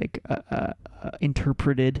who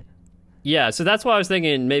interpreted. Yeah, so that's why I was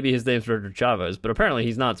thinking maybe his name's Richard Chavez, but apparently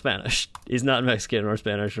he's not Spanish. He's not Mexican or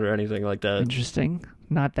Spanish or anything like that. Interesting.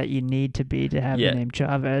 Not that you need to be to have the name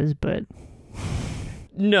Chavez, but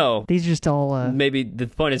No. these are just all. Maybe the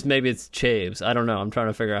point is maybe it's Chaves. I don't know. I'm trying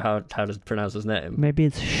to figure out how to pronounce his name. Maybe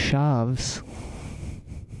it's Chavs.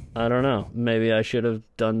 I don't know. Maybe I should have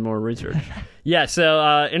done more research. Yeah.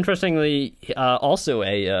 So interestingly, also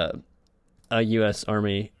a U.S.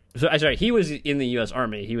 Army. Sorry, he was in the U.S.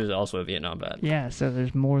 Army. He was also a Vietnam vet. Yeah, so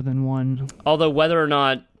there's more than one. Although whether or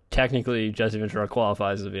not technically Jesse Ventura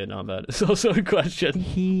qualifies as a Vietnam vet is also a question.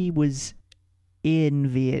 He was in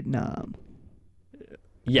Vietnam.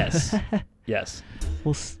 Yes. Yes.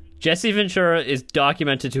 Well, Jesse Ventura is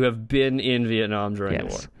documented to have been in Vietnam during the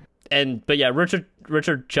war. But yeah, Richard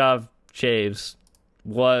Chaves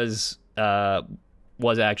was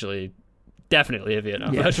actually definitely a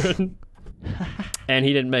Vietnam veteran. And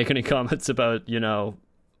he didn't make any comments about,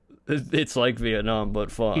 it's like Vietnam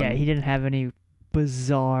but fun. Yeah, he didn't have any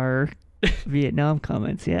bizarre Vietnam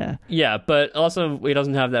comments, yeah. Yeah, but also he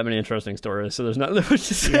doesn't have that many interesting stories, so there's not that much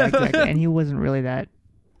to say. Yeah, exactly. And he wasn't really that.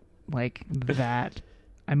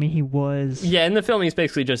 I mean, he was. Yeah, in the film, he's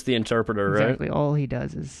basically just the interpreter, right? Exactly. All he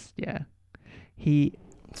does is, he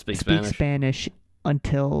speaks Spanish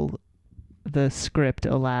until the script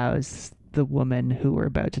allows the woman who we're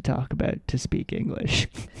about to talk about to speak English.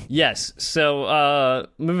 Yes. So,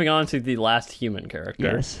 moving on to the last human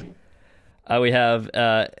character. Yes. We have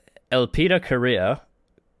Elpida Carrillo,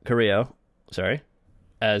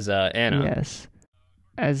 as Anna. Yes.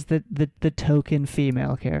 As the token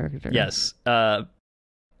female character. Yes.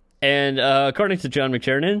 And according to John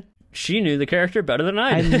McTiernan, she knew the character better than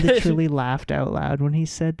I did. I literally laughed out loud when he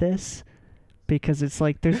said this, because it's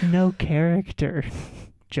like, there's no character,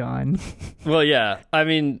 John. Well, yeah. I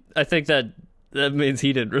mean, I think that means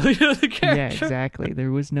he didn't really know the character. Yeah, exactly.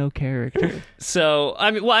 There was no character. So,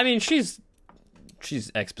 she's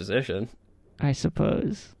exposition. I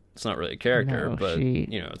suppose. It's not really a character, No, but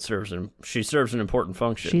she serves an important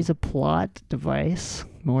function. She's a plot device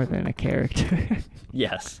more than a character.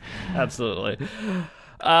 Yes, absolutely.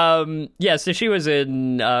 So she was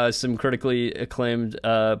in some critically acclaimed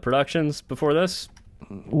productions before this.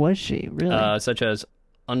 Was she really? Such as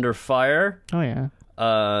Under Fire. Oh yeah.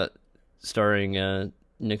 Starring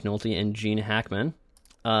Nick Nolte and Gene Hackman,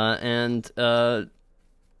 and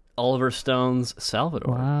Oliver Stone's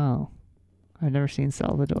Salvador. Wow. I've never seen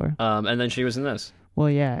Salvador. And then she was in this.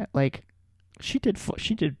 Well, yeah, she did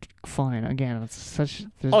fine. Again, it's such.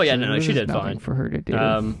 She did fine for her to do.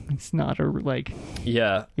 It's not her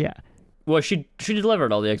Yeah. Yeah. Well, she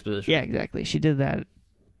delivered all the exposition. Yeah, exactly. She did that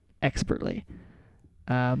expertly.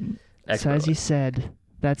 So as you said,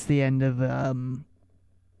 that's the end of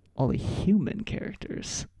all the human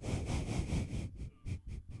characters.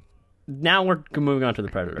 Now we're moving on to the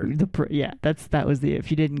Predator.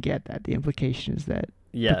 If you didn't get that, the implication is that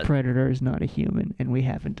the Predator is not a human, and we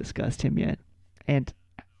haven't discussed him yet. And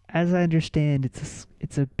as I understand,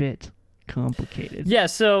 it's a bit complicated. Yeah,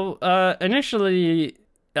 so initially,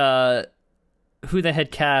 who they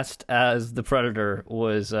had cast as the Predator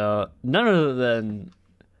was none other than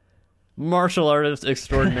martial artist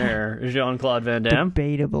extraordinaire Jean-Claude Van Damme.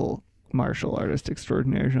 Debatable martial artist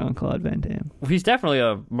extraordinaire Jean-Claude Van Damme. He's definitely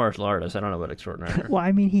a martial artist. I don't know about extraordinaire. Well,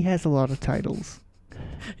 I mean, he has a lot of titles.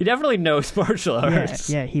 He definitely knows martial arts.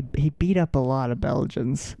 Yeah, he beat up a lot of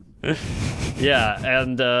Belgians. Yeah,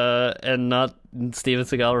 and not Steven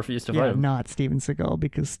Seagal refused to fight him. Not Steven Seagal,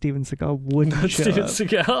 because Steven Seagal wouldn't show Steven up.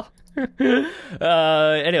 Seagal.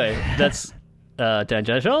 Anyway, that's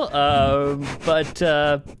tangential.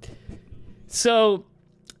 So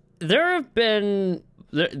there have been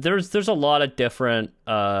there's a lot of different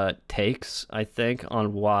takes, I think,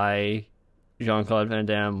 on why Jean-Claude Van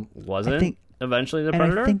Damme wasn't eventually the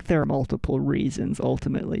Predator. I think there are multiple reasons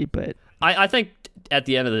ultimately, but I think at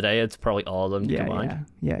the end of the day, it's probably all of them combined.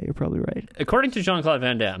 Yeah, you're probably right. According to Jean-Claude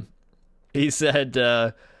Van Damme, he said,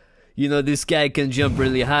 this guy can jump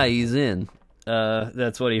really high, he's in.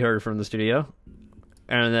 That's what he heard from the studio.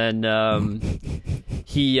 And then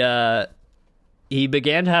he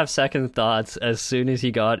began to have second thoughts as soon as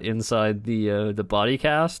he got inside the body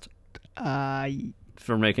cast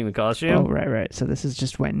for making the costume. Oh, right. So this is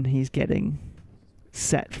just when he's getting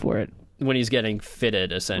set for it. When he's getting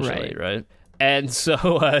fitted, essentially, right? And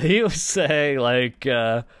so he was saying, like,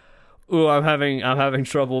 "Ooh, I'm having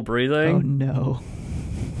trouble breathing." Oh no!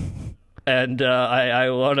 And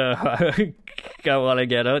I wanna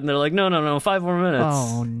get out, and they're like, "No, 5 more minutes.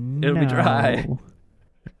 Oh no! It'll be dry."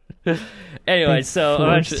 Anyway, so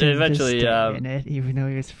eventually, in it, even though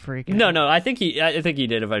he was freaking. No, I think he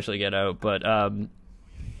did eventually get out, but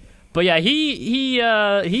yeah, he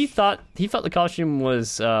felt the costume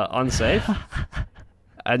was unsafe,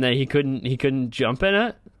 and then he couldn't jump in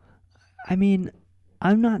it. I mean,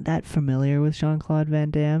 I'm not that familiar with Jean-Claude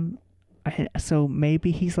Van Damme, so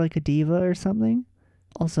maybe he's like a diva or something.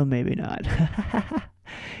 Also, maybe not.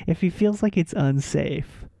 If he feels like it's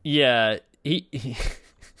unsafe. Yeah, he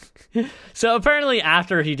So apparently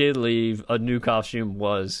after he did leave, a new costume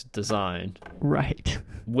was designed. Right.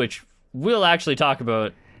 Which we'll actually talk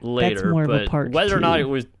about later. That's more but of a part whether or two. not it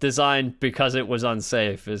was designed because it was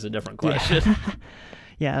unsafe is a different question.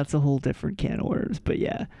 Yeah, that's a whole different can of worms, but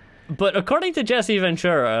yeah. But according to Jesse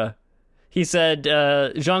Ventura, He said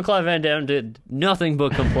Jean-Claude Van Damme did nothing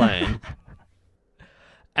but complain.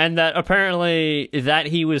 And that apparently that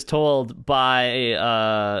he was told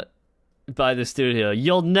by the studio,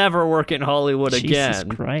 you'll never work in Hollywood Jesus again.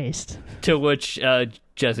 Christ. To which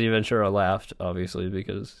Jesse Ventura laughed, obviously,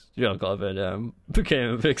 because Jean-Claude Van Damme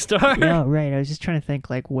became a big star. Yeah, right. I was just trying to think,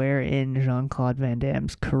 like, where in Jean-Claude Van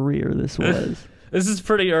Damme's career this was. This is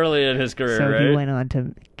pretty early in his career, So right? he went on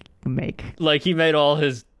to make... Like, he made all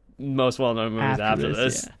his most well-known movies after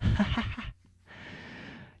this. Yeah.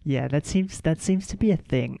 Yeah, that seems to be a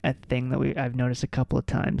thing that I've noticed a couple of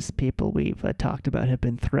times. People we've talked about have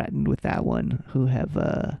been threatened with that one, who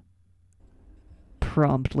have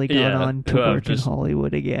promptly gone on to work in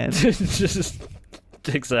Hollywood again. Just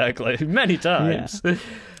exactly, many times. Yeah.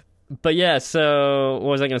 But yeah, so what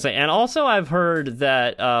was I going to say? And also, I've heard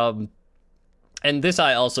that, and this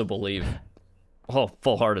I also believe,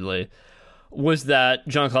 full-heartedly, was that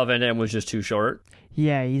Jean-Claude Van Damme was just too short.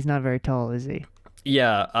 Yeah, he's not very tall, is he?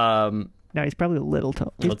 Yeah. No, he's probably a little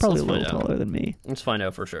tall. He's probably a little taller than me. Let's find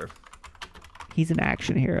out for sure. He's an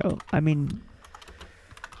action hero. I mean,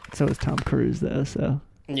 so is Tom Cruise, though. So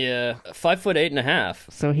yeah,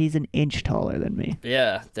 5'8.5". So he's an inch taller than me.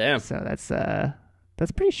 Yeah, damn. So that's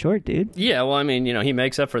pretty short, dude. Yeah, well, I mean, he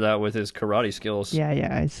makes up for that with his karate skills.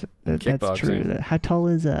 Yeah, that's true. How tall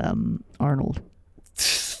is Arnold?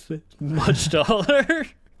 Much taller.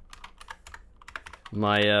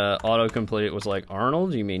 My autocomplete was like,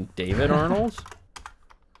 Arnold? You mean David Arnold?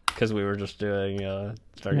 Because we were just doing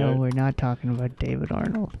Stargate. No, we're not talking about David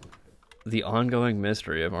Arnold. The ongoing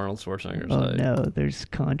mystery of Arnold Schwarzenegger's height. No, there's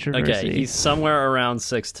controversy. Okay, he's somewhere around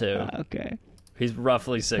 6'2". Okay. He's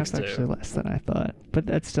roughly 6'2". That's actually less than I thought, but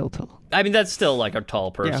that's still tall. I mean, that's still like a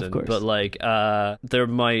tall person. Yeah, of course. But like, there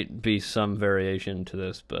might be some variation to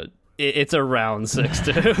this, but it's around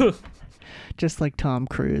 6'2". Just like Tom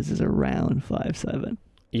Cruise is around 5'7".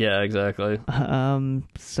 Yeah, exactly.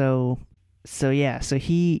 So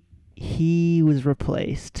he was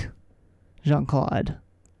replaced. Jean-Claude.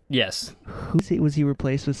 Yes. Was he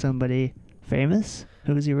replaced with somebody famous?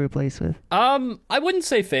 Who was he replaced with? I wouldn't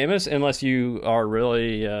say famous unless you are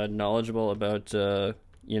really knowledgeable about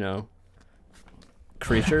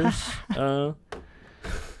creatures.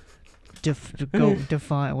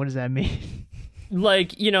 Define. What does that mean?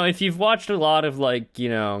 Like, if you've watched a lot of, like,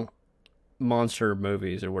 monster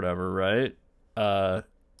movies or whatever, right?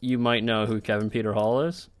 You might know who Kevin Peter Hall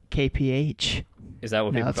is. KPH. Is that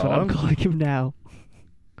what people that's call what him? I'm calling him now.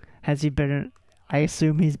 Has he been in... I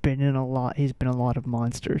assume he's been in a lot of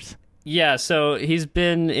monsters. Yeah, so he's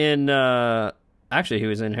been in... Actually, he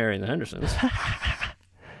was in Harry and the Hendersons.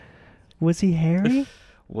 Was he Harry?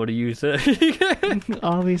 What do you think?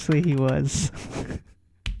 Obviously he was.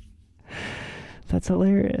 That's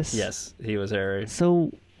hilarious. Yes, he was Harry.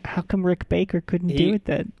 So how come Rick Baker couldn't do it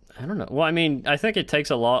then? I don't know. Well, I mean, I think it takes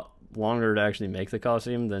a lot longer to actually make the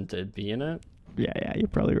costume than to be in it. Yeah, you're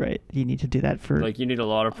probably right. You need to do that for... Like, you need a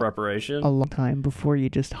lot of preparation. A long time before you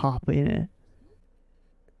just hop in it.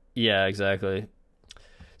 Yeah, exactly.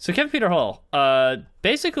 So Kevin Peter Hall.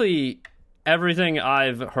 Basically, everything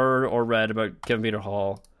I've heard or read about Kevin Peter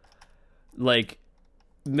Hall, like,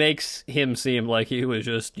 makes him seem like he was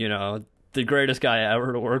just, the greatest guy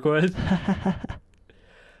ever to work with.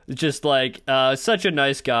 Just like such a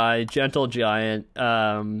nice guy, gentle giant.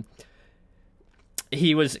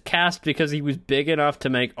 He was cast because he was big enough to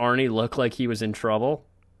make Arnie look like he was in trouble.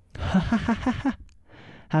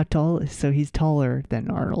 How tall? So he's taller than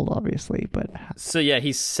Arnold, obviously, but... So yeah,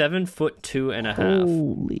 he's 7'2.5".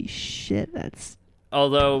 Holy shit, that's...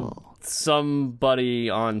 Although somebody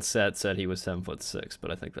on set said he was 7'6",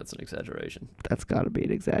 but I think that's an exaggeration. That's got to be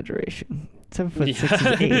an exaggeration. 7'6"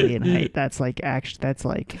 is alien height. That's like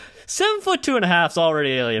 7'2.5" is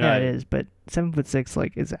already alien height. Yeah, it is, but 7'6"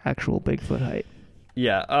 like is actual Bigfoot height.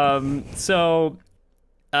 Yeah. So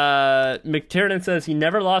McTiernan says he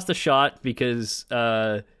never lost a shot because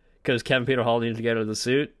Kevin Peter Hall needed to get out of the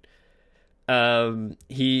suit.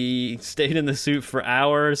 He stayed in the suit for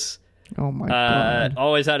hours. Oh my god!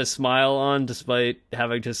 Always had a smile on despite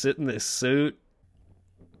having to sit in this suit.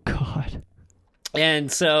 God.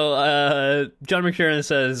 And so John McTiernan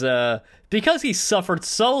says, because he suffered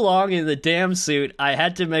so long in the damn suit, I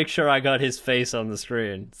had to make sure I got his face on the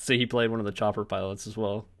screen. So he played one of the chopper pilots as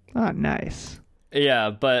well. Oh, nice. Yeah,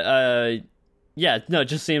 but it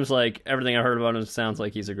just seems like everything I heard about him sounds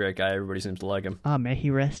like he's a great guy. Everybody seems to like him. Oh, may he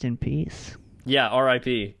rest in peace. Yeah,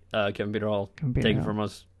 R.I.P. Kevin Peter Hall. Taken from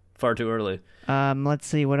us far too early. Let's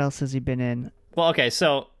see, what else has he been in? Well, okay,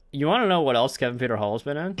 so you want to know what else Kevin Peter Hall has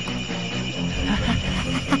been in?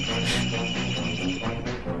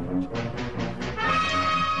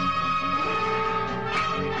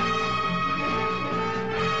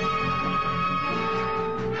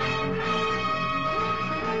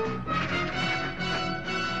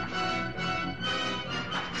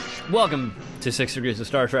 Welcome to 6 Degrees of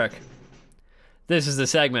Star Trek. This is the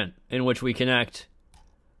segment in which we connect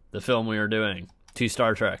the film we are doing to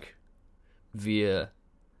Star Trek via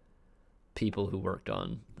people who worked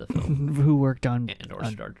on the film. Who worked on, and or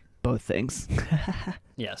on Star both things.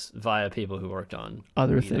 Yes, via people who worked on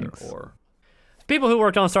Other either things. or people who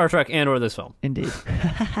worked on Star Trek and or this film. Indeed.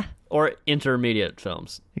 Or intermediate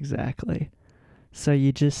films. Exactly. So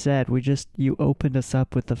you just said, you opened us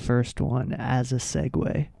up with the first one as a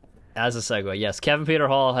segue. As a segue, yes, Kevin Peter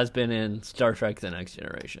Hall has been in Star Trek The Next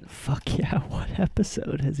Generation. Fuck yeah, what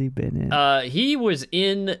episode has he been in? He was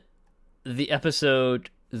in the episode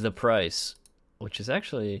The Price, which is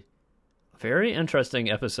actually a very interesting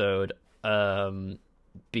episode,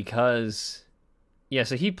 because, yeah,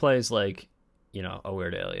 so he plays, like, you know, a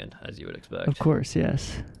weird alien, as you would expect. Of course,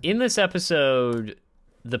 yes. In this episode,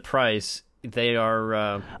 The Price, they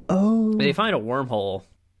are, Oh, they find a wormhole.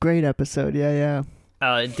 great episode, yeah.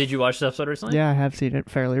 Did you watch this episode recently? Yeah, I have seen it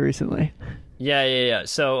fairly recently. Yeah.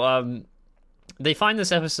 So, they find this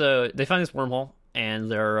wormhole, and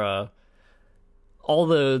they're, all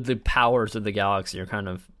the powers of the galaxy are kind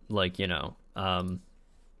of, like, you know, trying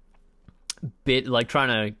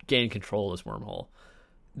to gain control of this wormhole.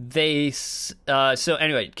 So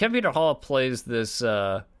anyway, Kevin Peter Hall plays this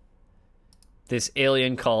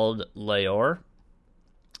alien called Leor,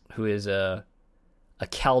 who is a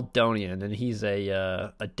Caledonian, and he's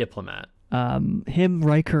a diplomat. Him,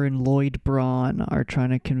 Riker, and Lloyd Braun are trying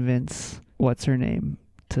to convince what's-her-name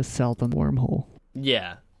to sell them wormhole.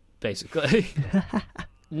 Yeah, basically.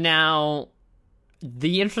 Now,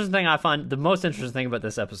 the most interesting thing about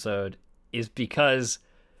this episode is because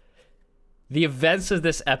the events of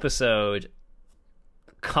this episode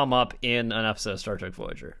come up in an episode of Star Trek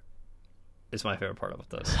Voyager. Is my favorite part about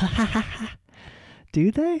this.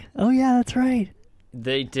 Do they? Oh yeah, that's right.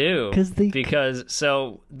 They do. Because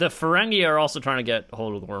so the Ferengi are also trying to get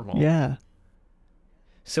hold of the wormhole. Yeah.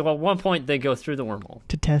 So at one point they go through the wormhole.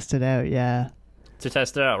 To test it out, yeah. To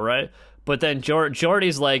test it out, right? But then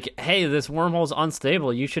Geordi's like, hey, this wormhole's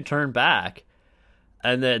unstable. You should turn back.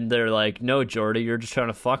 And then they're like, no, Geordi, you're just trying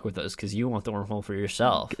to fuck with us because you want the wormhole for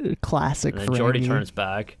yourself. Classic And then Ferengi. Geordi turns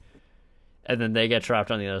back. And then they get trapped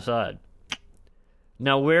on the other side.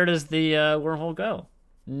 Now, where does the wormhole go?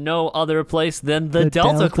 No other place than the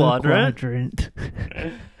Delta Quadrant.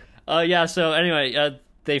 Yeah, so anyway,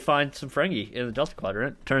 they find some Ferengi in the Delta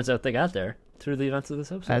Quadrant. Turns out they got there through the events of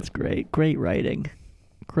this episode. That's great. Great writing.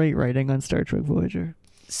 Great writing on Star Trek Voyager.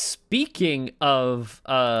 Speaking of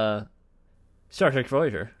Star Trek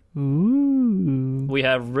Voyager, Ooh. we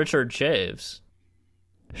have Richard Chaves.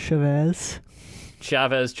 Chavez.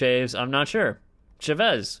 Chaves, I'm not sure.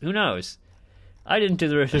 Chavez, who knows? I didn't do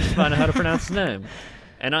the research to find out how to pronounce the name.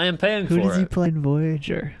 And I am paying for it. Who does he play in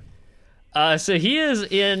Voyager? So he is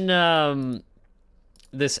in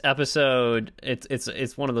this episode.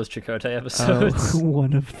 It's one of those Chakotay episodes. Oh,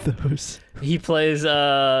 one of those. He plays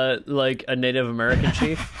like a Native American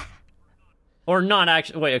chief. Or not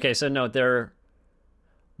actually. Wait, okay, so no, they're...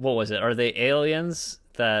 What was it? Are they aliens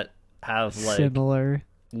that have like Similar.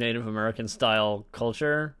 Native American style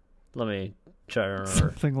culture? Let me try to remember.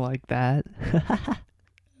 Something like that.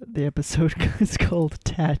 The episode is called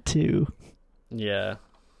Tattoo. Yeah.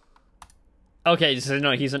 Okay, so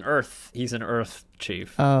no, he's an Earth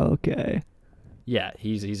chief. Oh, okay. Yeah,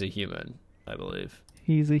 he's a human, I believe.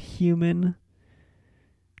 He's a human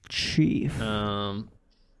chief.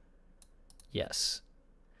 Yes.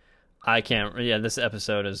 I can't. Yeah, this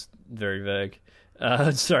episode is very vague.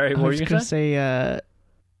 Sorry, what I were was you gonna gonna say? say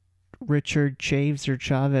Richard Chaves or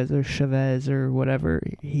Chavez or Chavez or whatever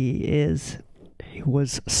he is. He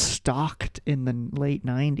was stalked in the late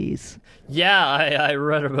 90s. Yeah, I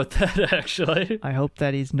read about that actually. I hope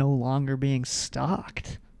that he's no longer being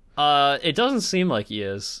stalked. It doesn't seem like he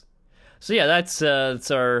is. So yeah, that's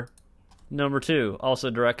our number 2, also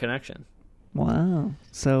Direct Connection. Wow.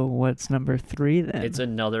 So what's number 3 then? It's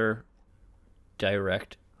another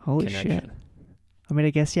direct Holy connection. shit. I mean, I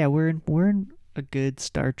guess yeah, we're in a good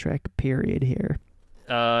Star Trek period here.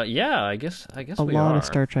 Yeah, I guess A we lot are. of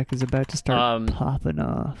Star Trek is about to start popping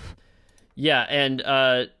off. Yeah,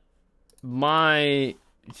 and my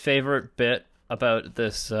favorite bit about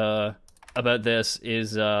this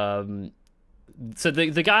is so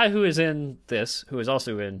the guy who is in this, who is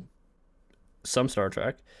also in some Star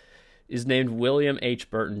Trek, is named William H.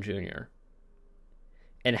 Burton Jr.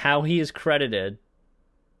 And how he is credited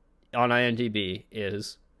on IMDb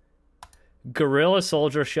is guerrilla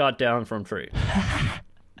soldier shot down from tree.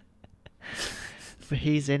 But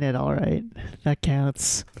he's in it, all right. That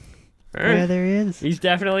counts. Yeah, there he is. He's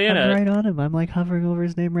definitely in I'm it. right on him. I'm like hovering over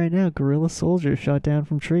his name right now. Guerrilla soldier shot down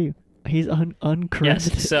from tree. He's uncredited.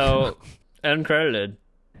 Yes, so uncredited.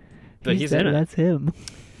 But he's in it. That's him.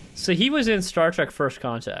 So he was in Star Trek First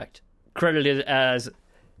Contact, credited as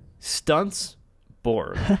Stunts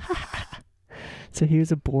Borg. So he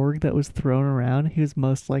was a Borg that was thrown around. He was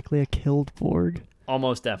most likely a killed Borg.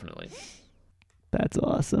 Almost definitely. That's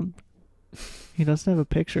awesome. He doesn't have a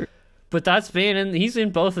picture. But he's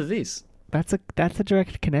in both of these. That's a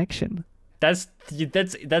direct connection. That's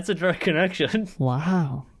a direct connection.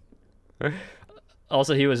 Wow.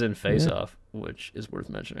 Also, he was in Face Off, which is worth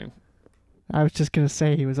mentioning. I was just gonna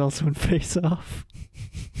say he was also in Face Off.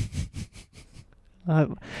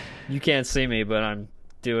 You can't see me, but I'm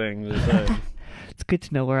doing the thing. It's good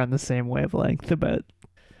to know we're on the same wavelength about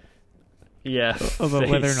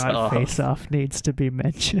whether or not Face Off needs to be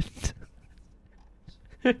mentioned.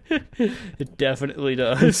 It definitely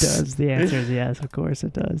does. It does. The answer is yes, of course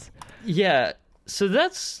it does. Yeah. So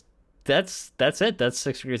that's it. That's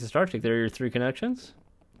 6 Degrees of Star Trek. There are your 3 connections.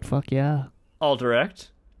 Fuck yeah. All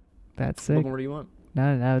direct. That's sick. What more do you want?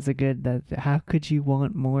 No, that was a good. How could you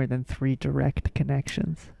want more than 3 direct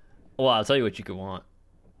connections? Well, I'll tell you what you could want.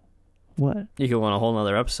 What? You could want a whole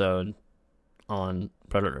nother episode on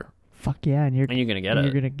Predator. Fuck yeah, and you're gonna get it.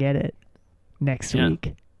 You're gonna get it next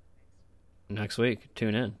week. Next week,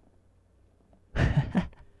 tune in.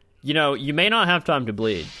 You may not have time to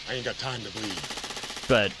bleed. I ain't got time to bleed.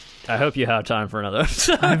 But I hope you have time for another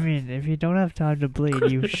episode. I mean, if you don't have time to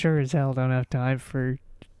bleed, you sure as hell don't have time for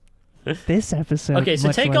this episode. Okay,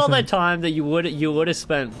 so take all that time. time that you would have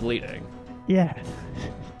spent bleeding. Yeah.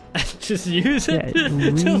 Just use it Yeah,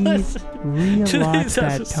 reallot these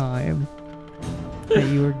that episodes. time that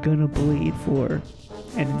you were gonna bleed for,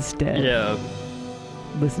 and instead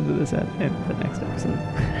listen to this in the next episode.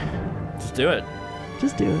 Just do it.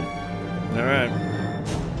 Just do it. All right.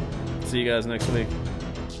 See you guys next week.